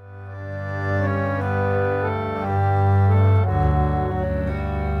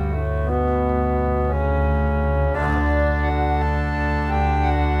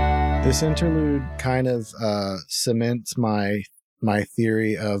 This interlude kind of cements my my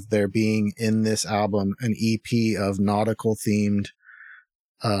theory of there being in this album an EP of nautical themed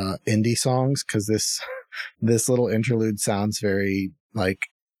indie songs, because this little interlude sounds very like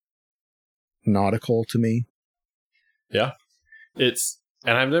nautical to me. Yeah.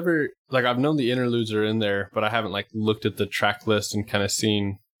 And I've never, like, I've known the interludes are in there, but I haven't like looked at the track list and kind of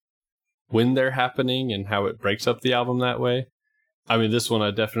seen when they're happening and how it breaks up the album that way. I mean, this one I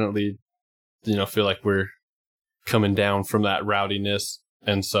definitely, feel like we're coming down from that rowdiness.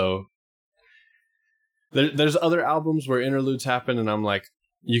 And so there's other albums where interludes happen and I'm like,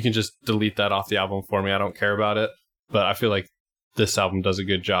 you can just delete that off the album for me. I don't care about it. But I feel like this album does a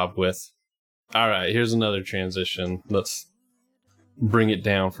good job with, all right, here's another transition. Let's bring it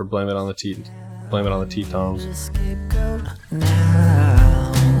down for Blame It on the Tetons. Scapegoat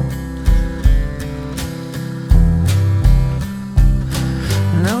now.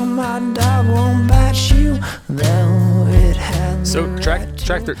 No, my dog won't bite you, though it had. So track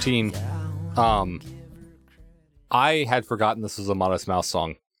 13, I had forgotten this was a Modest Mouse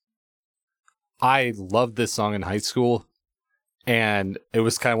song. I loved this song in high school, and it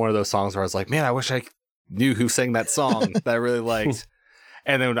was kind of one of those songs where I was like, man, I wish I knew who sang that song that I really liked.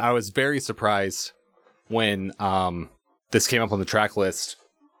 And then I was very surprised when this came up on the track list.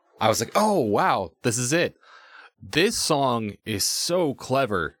 I was like, oh, wow, this is it. This song is so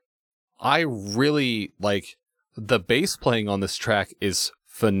clever. I really like the bass playing on this track is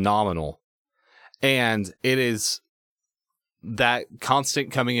phenomenal. And it is that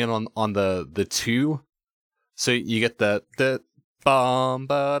constant coming in on the two. So you get the bum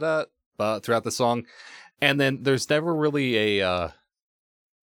ba da ba throughout the song. And then there's never really a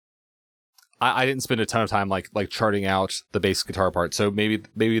I didn't spend a ton of time like charting out the bass guitar part. So maybe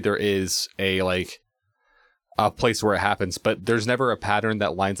there is a place where it happens, but there's never a pattern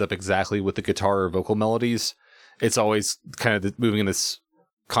that lines up exactly with the guitar or vocal melodies. It's always kind of moving in this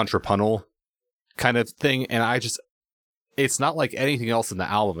contrapuntal kind of thing. And it's not like anything else in the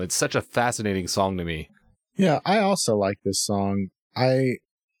album. It's such a fascinating song to me. Yeah, I also like this song. I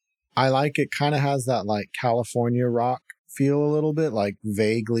like it. Kind of has that like California rock feel a little bit, like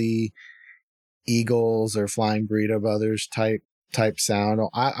vaguely Eagles or Flying Burrito Brothers type sound.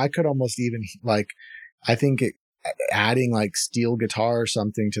 I could almost even like, I think adding like steel guitar or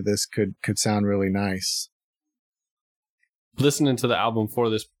something to this could sound really nice. Listening to the album for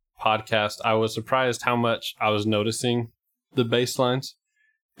this podcast, I was surprised how much I was noticing the bass lines.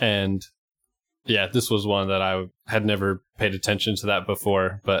 And yeah, this was one that I had never paid attention to that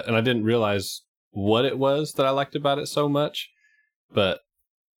before, and I didn't realize what it was that I liked about it so much, but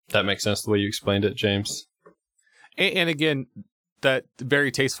that makes sense the way you explained it, James. And again, that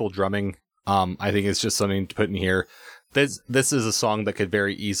very tasteful drumming, I think is just something to put in here. This is a song that could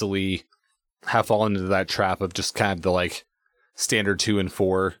very easily have fallen into that trap of just kind of the like standard 2 and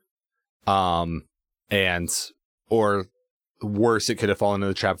 4, or worse, it could have fallen into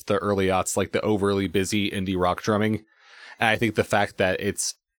the trap of the early aughts, like the overly busy indie rock drumming. And I think the fact that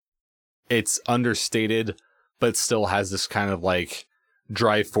it's understated, but still has this kind of like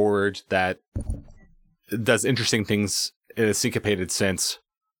drive forward that does interesting things in a syncopated sense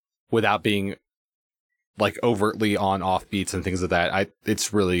without being like overtly on off beats and things of that.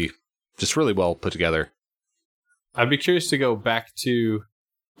 It's really just really well put together. I'd be curious to go back to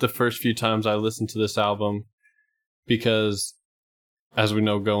the first few times I listened to this album, because as we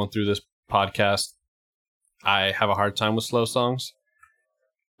know, going through this podcast, I have a hard time with slow songs.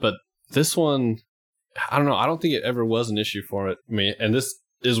 But this one, I don't know, I don't think it ever was an issue for me. And this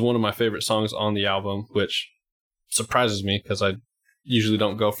is one of my favorite songs on the album, which surprises me because I usually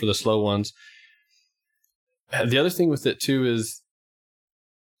don't go for the slow ones. The other thing with it too is,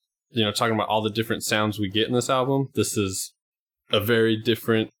 talking about all the different sounds we get in this album, this is a very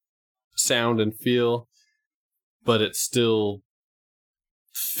different sound and feel, but it still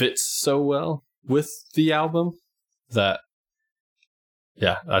fits so well with the album that,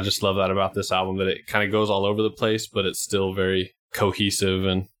 yeah, I just love that about this album, that it kind of goes all over the place, but it's still very cohesive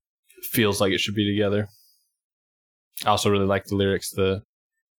and feels like it should be together. I also really like the lyrics,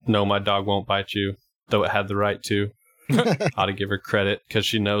 "No, my dog won't bite you, though it had the right to." Ought to give her credit because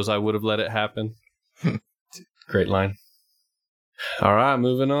she knows I would have let it happen. Great line. All right,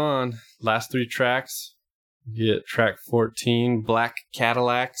 moving on. Last 3 tracks. Get track 14, Black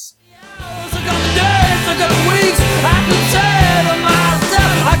Cadillacs.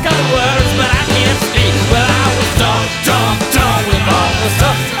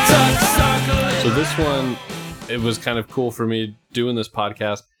 So this one, it was kind of cool for me doing this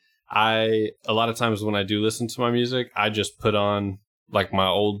podcast. A lot of times when I do listen to my music, I just put on like my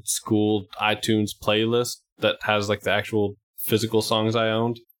old school iTunes playlist that has like the actual physical songs I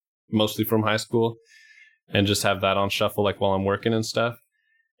owned, mostly from high school, and just have that on shuffle like while I'm working and stuff.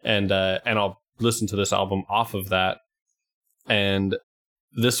 And I'll listen to this album off of that. And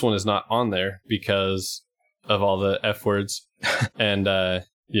this one is not on there because of all the F words. And,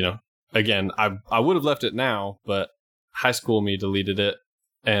 again, I would have left it now, but high school me deleted it.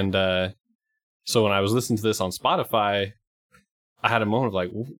 And so when I was listening to this on Spotify, I had a moment of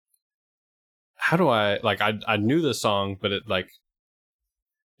like, how do I, like, I knew this song, but it like,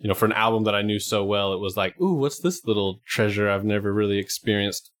 for an album that I knew so well, it was like, ooh, what's this little treasure I've never really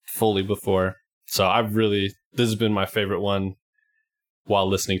experienced fully before. So this has been my favorite one while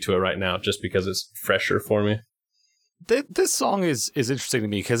listening to it right now, just because it's fresher for me. This song is interesting to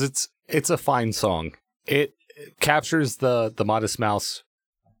me because it's a fine song. It captures the Modest Mouse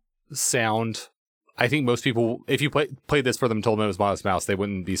sound. I think most people, if you played this for them and told them it was Modest Mouse, they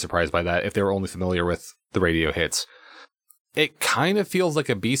wouldn't be surprised by that if they were only familiar with the radio hits. It kind of feels like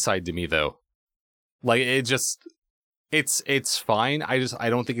a B-side to me, though. Like, it's fine. I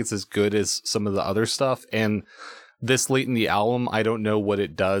don't think it's as good as some of the other stuff. And this late in the album, I don't know what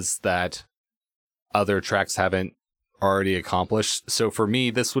it does that other tracks haven't already accomplished. So for me,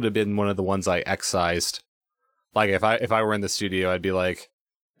 this would have been one of the ones I excised. Like, if I were in the studio, I'd be like,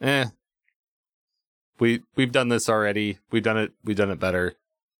 we've done this already. We've done it better.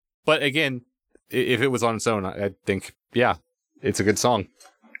 But again, if it was on its own, I think, yeah, it's a good song.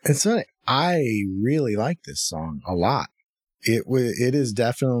 I really like this song a lot. It is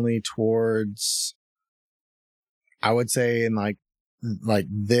definitely towards, I would say, in like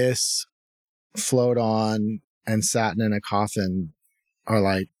this, Float On, and Satin in a Coffin are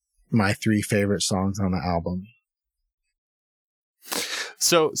like my 3 favorite songs on the album.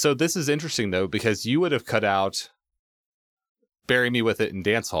 So this is interesting though, because you would have cut out Bury Me With It in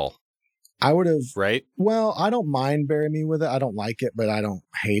Dance Hall. I would have, right? Well, I don't mind Bury Me With It. I don't like it, but I don't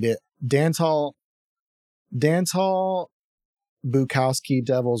hate it. Dance Hall, Bukowski,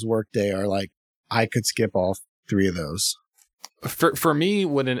 Devil's Workday are like, I could skip all 3 of those. For me,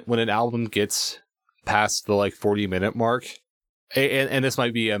 when an album gets past the like 40-minute mark, and this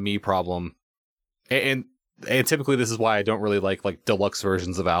might be a me problem, and typically this is why I don't really like deluxe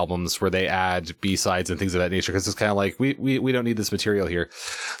versions of albums where they add B-sides and things of that nature, because it's kind of like we don't need this material here.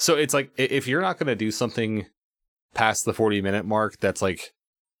 So it's like, if you're not going to do something past the 40-minute mark that's like,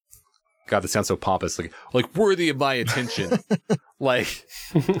 God, this sounds so pompous, like worthy of my attention. Like,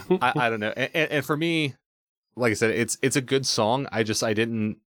 I don't know. And for me, like I said, it's a good song. I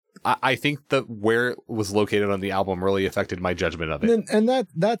think that where it was located on the album really affected my judgment of it. And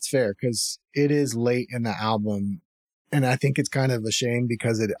that's fair, because it is late in the album, and I think it's kind of a shame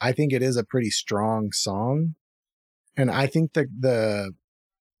because I think it is a pretty strong song, and I think that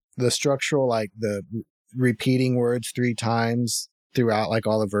the structural, like the repeating words 3 times throughout like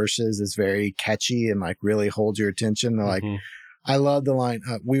all the verses is very catchy and like really holds your attention. They're like, I love the line,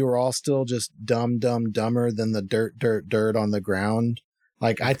 we were all still just dumb, dumber than the dirt on the ground.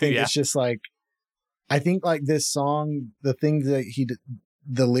 Like, I think it's just like, I think like this song, the things that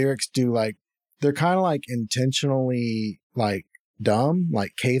the lyrics do, like, they're kind of like intentionally like dumb,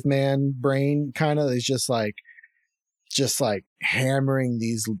 like caveman brain kind of is just like hammering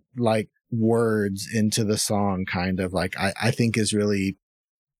these like words into the song, kind of like, I think is really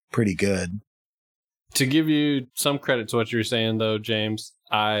pretty good. To give you some credit to what you were saying though, James,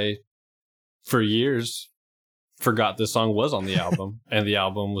 I, for years, forgot this song was on the album, and the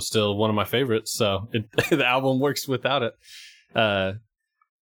album was still one of my favorites, so the album works without it. But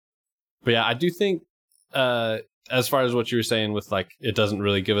yeah, I do think, as far as what you were saying with like, it doesn't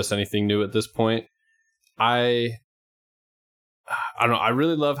really give us anything new at this point, I don't know, I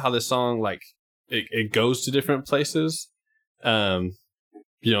really love how this song, like, it goes to different places.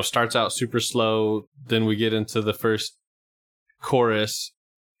 Starts out super slow, then we get into the first chorus,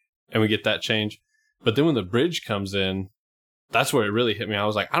 and we get that change. But then when the bridge comes in, that's where it really hit me. I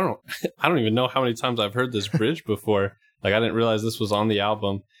was like, I don't even know how many times I've heard this bridge before. Like, I didn't realize this was on the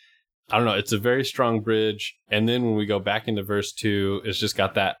album. I don't know. It's a very strong bridge. And then when we go back into verse 2, it's just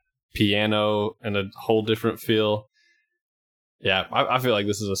got that piano and a whole different feel. Yeah, I feel like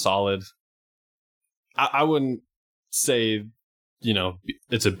this is a solid. I wouldn't say,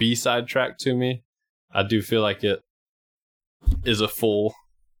 it's a B-side track to me. I do feel like it is a full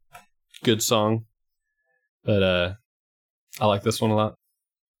good song. But I like this one a lot.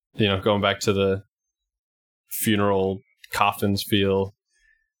 Going back to the funeral coffins feel.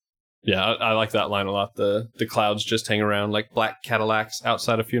 Yeah, I like that line a lot. The clouds just hang around like black Cadillacs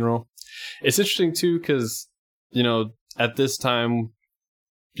outside a funeral. It's interesting too, because, at this time,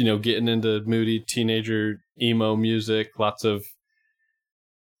 getting into moody teenager emo music,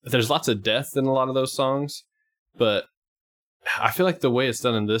 there's lots of death in a lot of those songs, but I feel like the way it's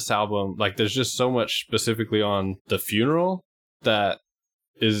done in this album, like there's just so much specifically on the funeral that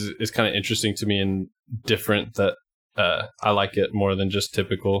is kind of interesting to me and different, that I like it more than just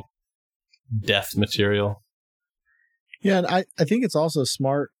typical death material. Yeah, and I think it's also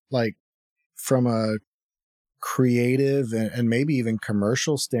smart, like from a creative and maybe even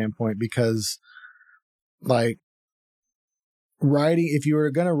commercial standpoint, because like if you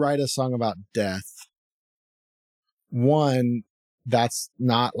were going to write a song about death, one, that's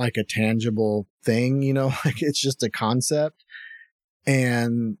not like a tangible thing, you know, like it's just a concept.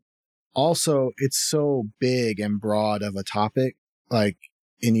 And also it's so big and broad of a topic, like,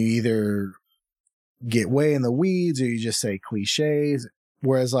 and you either get way in the weeds or you just say cliches.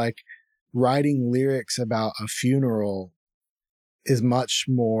 Whereas like writing lyrics about a funeral is much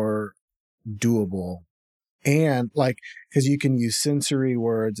more doable. And like, because you can use sensory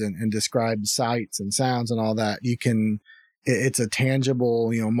words and describe sights and sounds and all that. It's a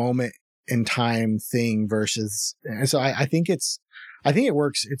tangible, you know, moment in time thing versus, and so I think it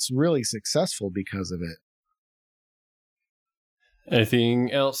works. It's really successful because of it.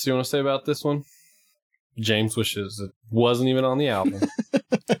 Anything else you want to say about this one? James wishes it wasn't even on the album.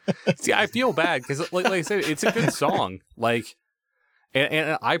 See, I feel bad because, like I said, it's a good song. Like,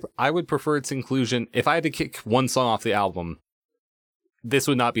 and I would prefer its inclusion. If I had to kick one song off the album, this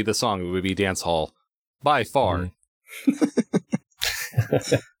would not be the song. It would be Dance Hall by far.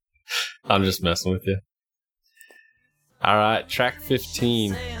 I'm just messing with you. All right, track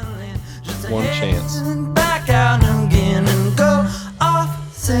 15. One chance. Back out again and go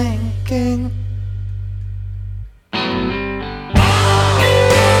off thinking.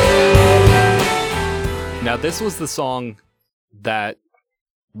 Now, this was the song that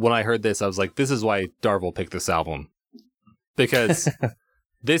when I heard this, I was like, this is why Darvil picked this album. Because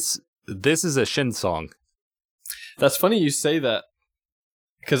this is a Shin song. That's funny you say that,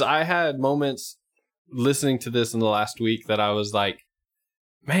 because I had moments listening to this in the last week that I was like,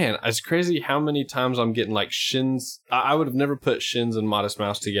 man, it's crazy how many times I'm getting like Shins. I would have never put Shins and Modest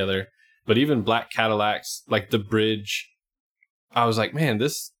Mouse together, but even Black Cadillacs, like the bridge, I was like, man,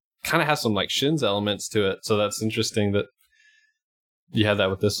 this kind of has some like Shins elements to it. So that's interesting that you had that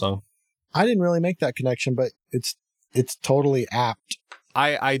with this song. I didn't really make that connection, but it's totally apt.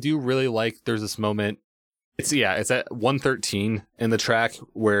 I do really like, there's this moment. It's at 113 in the track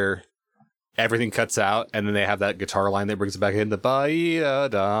where everything cuts out and then they have that guitar line that brings it back in, the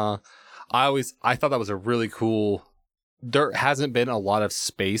ba-da. I thought that was a really cool. There hasn't been a lot of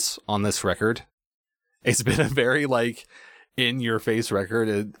space on this record. It's been a very like in your face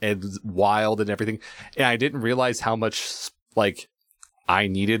record and wild and everything. And I didn't realize how much like I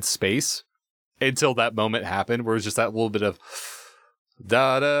needed space until that moment happened where it was just that little bit of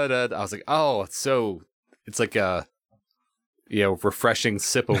da da da. I was like, oh, it's like a, you know, refreshing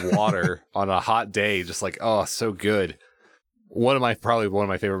sip of water on a hot day. Just like, oh, so good. Probably one of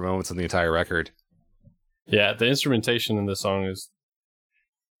my favorite moments on the entire record. Yeah, the instrumentation in this song is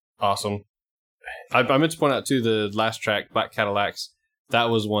awesome. I meant to point out too, the last track, Black Cadillacs, that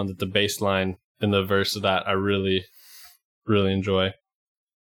was one that the bass line in the verse of that I really, really enjoy.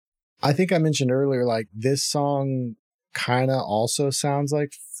 I think I mentioned earlier, like this song kind of also sounds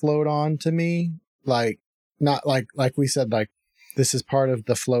like Float On to me. Like, not like we said, like this is part of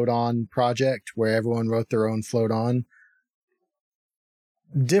the Float On project where everyone wrote their own Float On.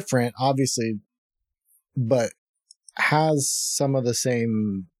 Different, obviously, but has some of the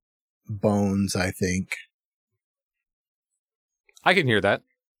same bones, I think. I can hear that.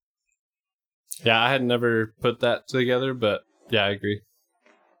 Yeah, I had never put that together, but yeah, I agree.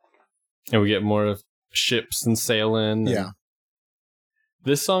 And we get more of ships and sailing. Yeah.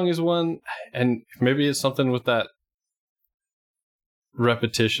 This song is one, and maybe it's something with that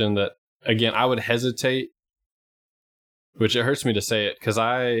repetition that, again, I would hesitate, which it hurts me to say it, because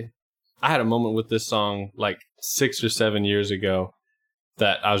I had a moment with this song like 6 or 7 years ago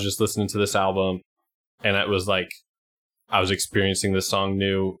that I was just listening to this album, and it was like I was experiencing this song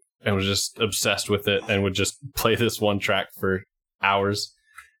new and was just obsessed with it and would just play this one track for hours.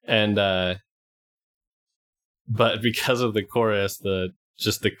 And but because of the chorus, the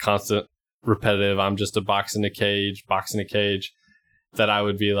constant repetitive, I'm just a box in a cage, that I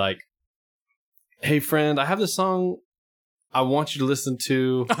would be like, hey friend, I have this song I want you to listen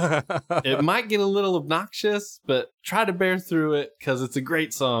to. It might get a little obnoxious, but try to bear through it because it's a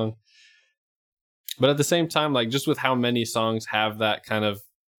great song. But at the same time, like just with how many songs have that kind of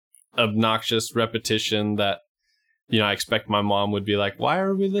obnoxious repetition that, you know, I expect my mom would be like, why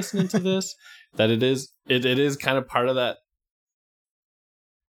are we listening to this? that it is kind of part of that,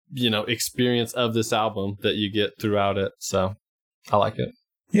 experience of this album that you get throughout it. So I like it.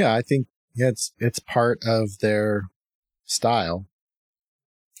 Yeah, I think it's part of their style.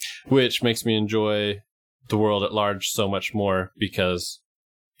 Which makes me enjoy The World at Large so much more, because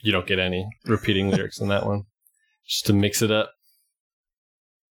you don't get any repeating lyrics in that one. Just to mix it up.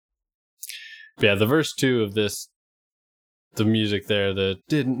 But yeah, the verse 2 of this, the music there, the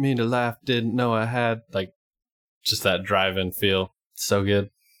didn't mean to laugh, didn't know I had, like, just that drive-in feel. So good.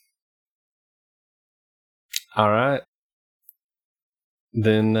 All right.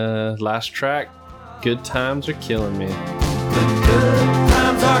 Then last track, Good Times Are Killing Me. The good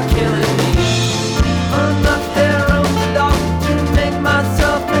times are killing me. Enough hair on the dog to make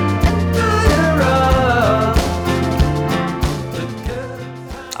myself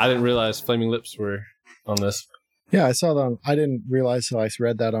I didn't realize Flaming Lips were on this. Yeah, I saw them. I didn't realize I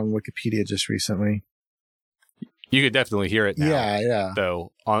read that on Wikipedia just recently. You could definitely hear it now. Yeah.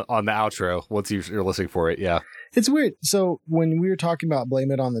 Though on the outro, once you're listening for it, yeah. It's weird. So when we were talking about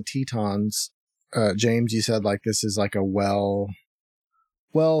Blame It on the Tetons, James, you said like this is like a well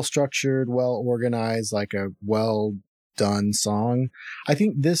structured, well organized, like a well done song. I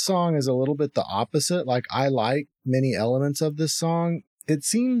think this song is a little bit the opposite. Like I like many elements of this song. It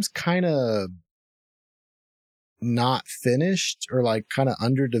seems kind of not finished or like kind of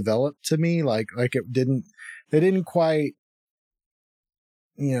underdeveloped to me. Like they didn't quite,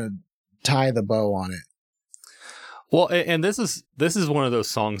 tie the bow on it. Well, and this is one of those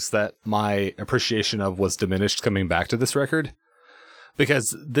songs that my appreciation of was diminished coming back to this record,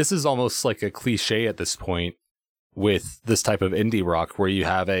 because this is almost like a cliche at this point with this type of indie rock where you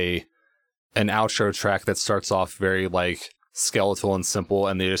have an outro track that starts off very like skeletal and simple,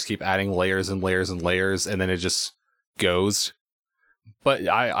 and they just keep adding layers and layers and layers, and then it just goes. But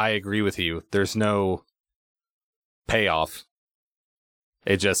I agree with you. There's no payoff.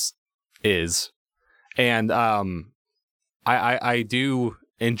 It just is. And I do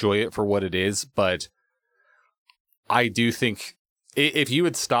enjoy it for what it is, but I do think if you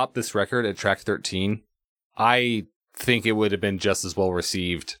had stopped this record at track 13, I think it would have been just as well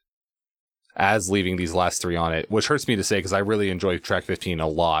received as leaving these last three on it, which hurts me to say because I really enjoy track 15 a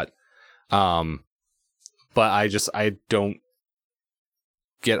lot. But I don't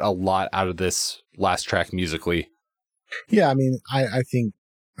get a lot out of this last track musically. Yeah, I mean, I think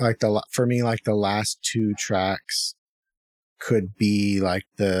like for me, like the last two tracks could be like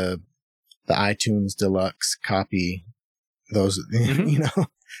the iTunes deluxe copy. Those,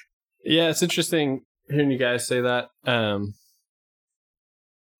 Yeah, it's interesting hearing you guys say that.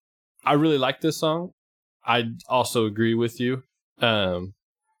 I really like this song. I also agree with you.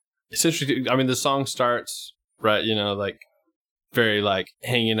 It's interesting. I mean, the song starts right, like very like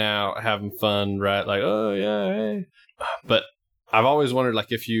hanging out, having fun, right? Like, oh yeah, hey. But I've always wondered, like,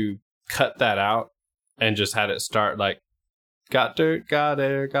 if you cut that out and just had it start like, got dirt, got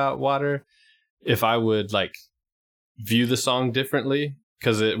air, got water, if I would like view the song differently,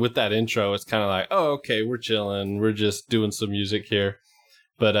 because with that intro, it's kind of like, oh, okay, we're chilling, we're just doing some music here.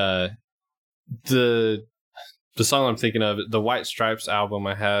 But the song I'm thinking of, the White Stripes album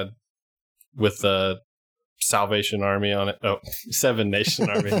I had with the Salvation Army on it. Oh, Seven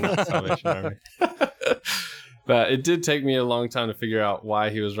Nation Army, not Salvation Army. But it did take me a long time to figure out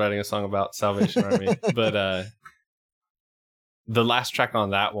why he was writing a song about Salvation Army. But the last track on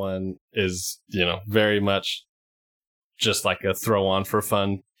that one is, very much just like a throw on for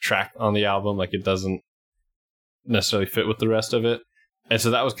fun track on the album. Like it doesn't necessarily fit with the rest of it. And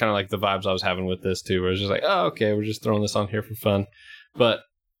so that was kind of like the vibes I was having with this too, where it's just like, oh, okay, we're just throwing this on here for fun. But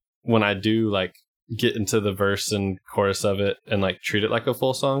when I do like get into the verse and chorus of it and like treat it like a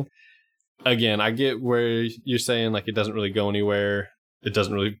full song, again, I get where you're saying like it doesn't really go anywhere. It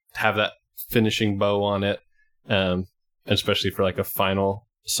doesn't really have that finishing bow on it. Especially for like a final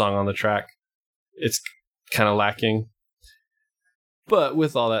song on the track, it's kind of lacking. But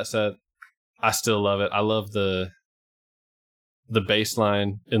with all that said, I still love it. I love the bass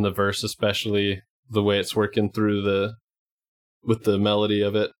line in the verse, especially the way it's working through with the melody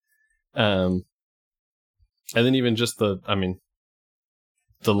of it. And then even just the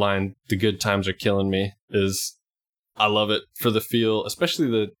line, the good times are killing me, is, I love it for the feel,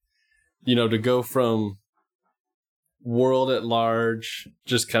 especially to go from world at large,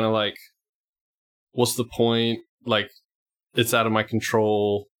 just kind of like, what's the point? Like, it's out of my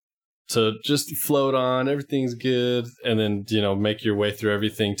control, to just float on, everything's good, and then, make your way through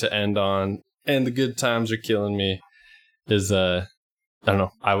everything to end on, and the good times are killing me, is, I don't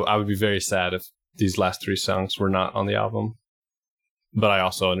know, I would be very sad if these last three songs were not on the album. But I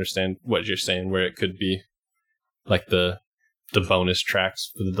also understand what you're saying, where it could be like the bonus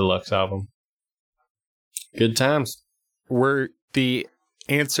tracks for the deluxe album. Good times. Were the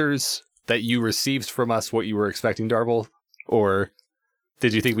answers that you received from us what you were expecting, Darvil? Or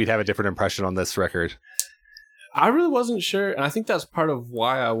did you think we'd have a different impression on this record? I really wasn't sure. And I think that's part of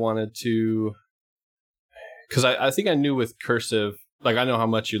why I wanted to... Because I think I knew with Cursive, like I know how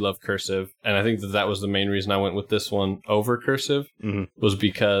much you love Cursive. And I think that was the main reason I went with this one over Cursive, was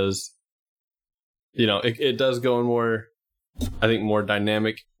because, you know, it does go in more, I think, more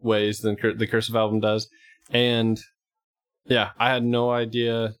dynamic ways than the Cursive album does. And yeah, I had no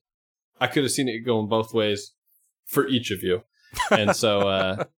idea. I could have seen it going both ways for each of you. And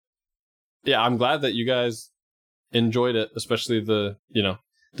so, yeah, I'm glad that you guys enjoyed it, especially the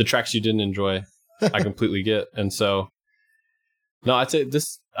tracks you didn't enjoy. I completely get. And so, no, I'd say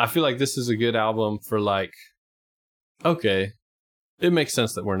I feel like this is a good album for like, okay, it makes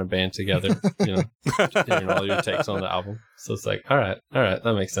sense that we're in a band together, hearing all your takes on the album. So it's like, all right,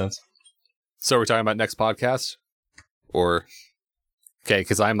 that makes sense. So we're talking about next podcast? Or, okay,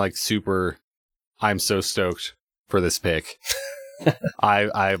 because I'm so stoked for this pick.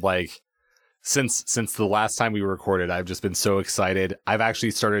 I've like, since the last time we recorded, I've just been so excited. I've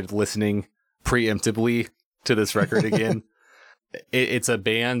actually started listening preemptively to this record again. It's a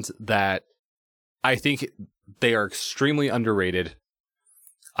band that I think they are extremely underrated.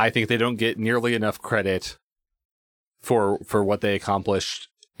 I think they don't get nearly enough credit for what they accomplished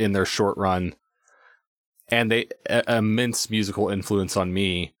in their short run. And they immense musical influence on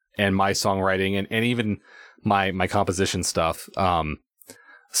me and my songwriting and even my composition stuff.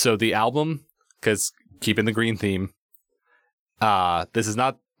 So the album, because keeping the green theme, this is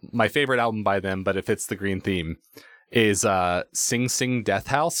not my favorite album by them, but it fits the green theme, is Sing Sing Death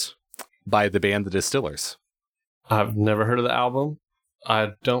House by the band The Distillers. I've never heard of the album.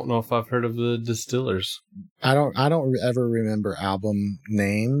 I don't know if I've heard of The Distillers. I don't ever remember album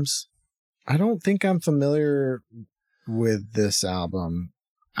names. I don't think I'm familiar with this album.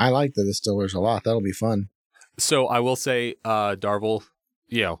 I like The Distillers a lot. That'll be fun. So I will say, Darvil,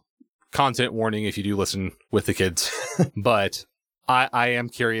 content warning if you do listen with the kids, but I am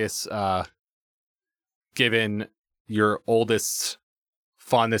curious, given your oldest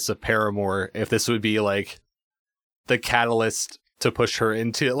fondness of Paramore, if this would be like the catalyst to push her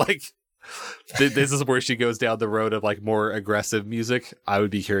into like, this is where she goes down the road of like more aggressive music. I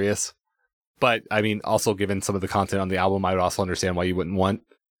would be curious. But I mean, also given some of the content on the album, I would also understand why you wouldn't want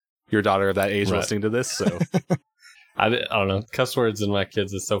your daughter of that age listening to this. So I don't know. Cuss words in my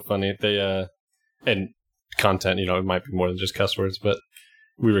kids is so funny. They and content, it might be more than just cuss words, but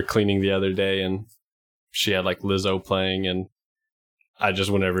we were cleaning the other day and she had like Lizzo playing, and I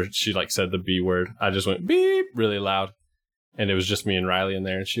just, whenever she like said the B word, I just went beep really loud, and it was just me and Riley in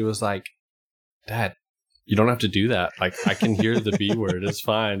there, and she was like, "Dad, you don't have to do that. Like, I can hear the B word. It's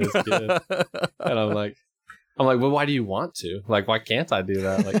fine. It's good." And I'm like, well, why do you want to? Like, why can't I do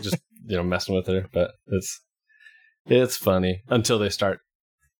that? Like, just, messing with her. But it's funny until they start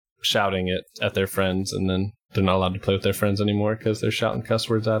shouting it at their friends, and then they're not allowed to play with their friends anymore because they're shouting cuss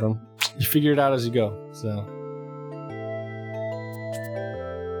words at them. You figure it out as you go. So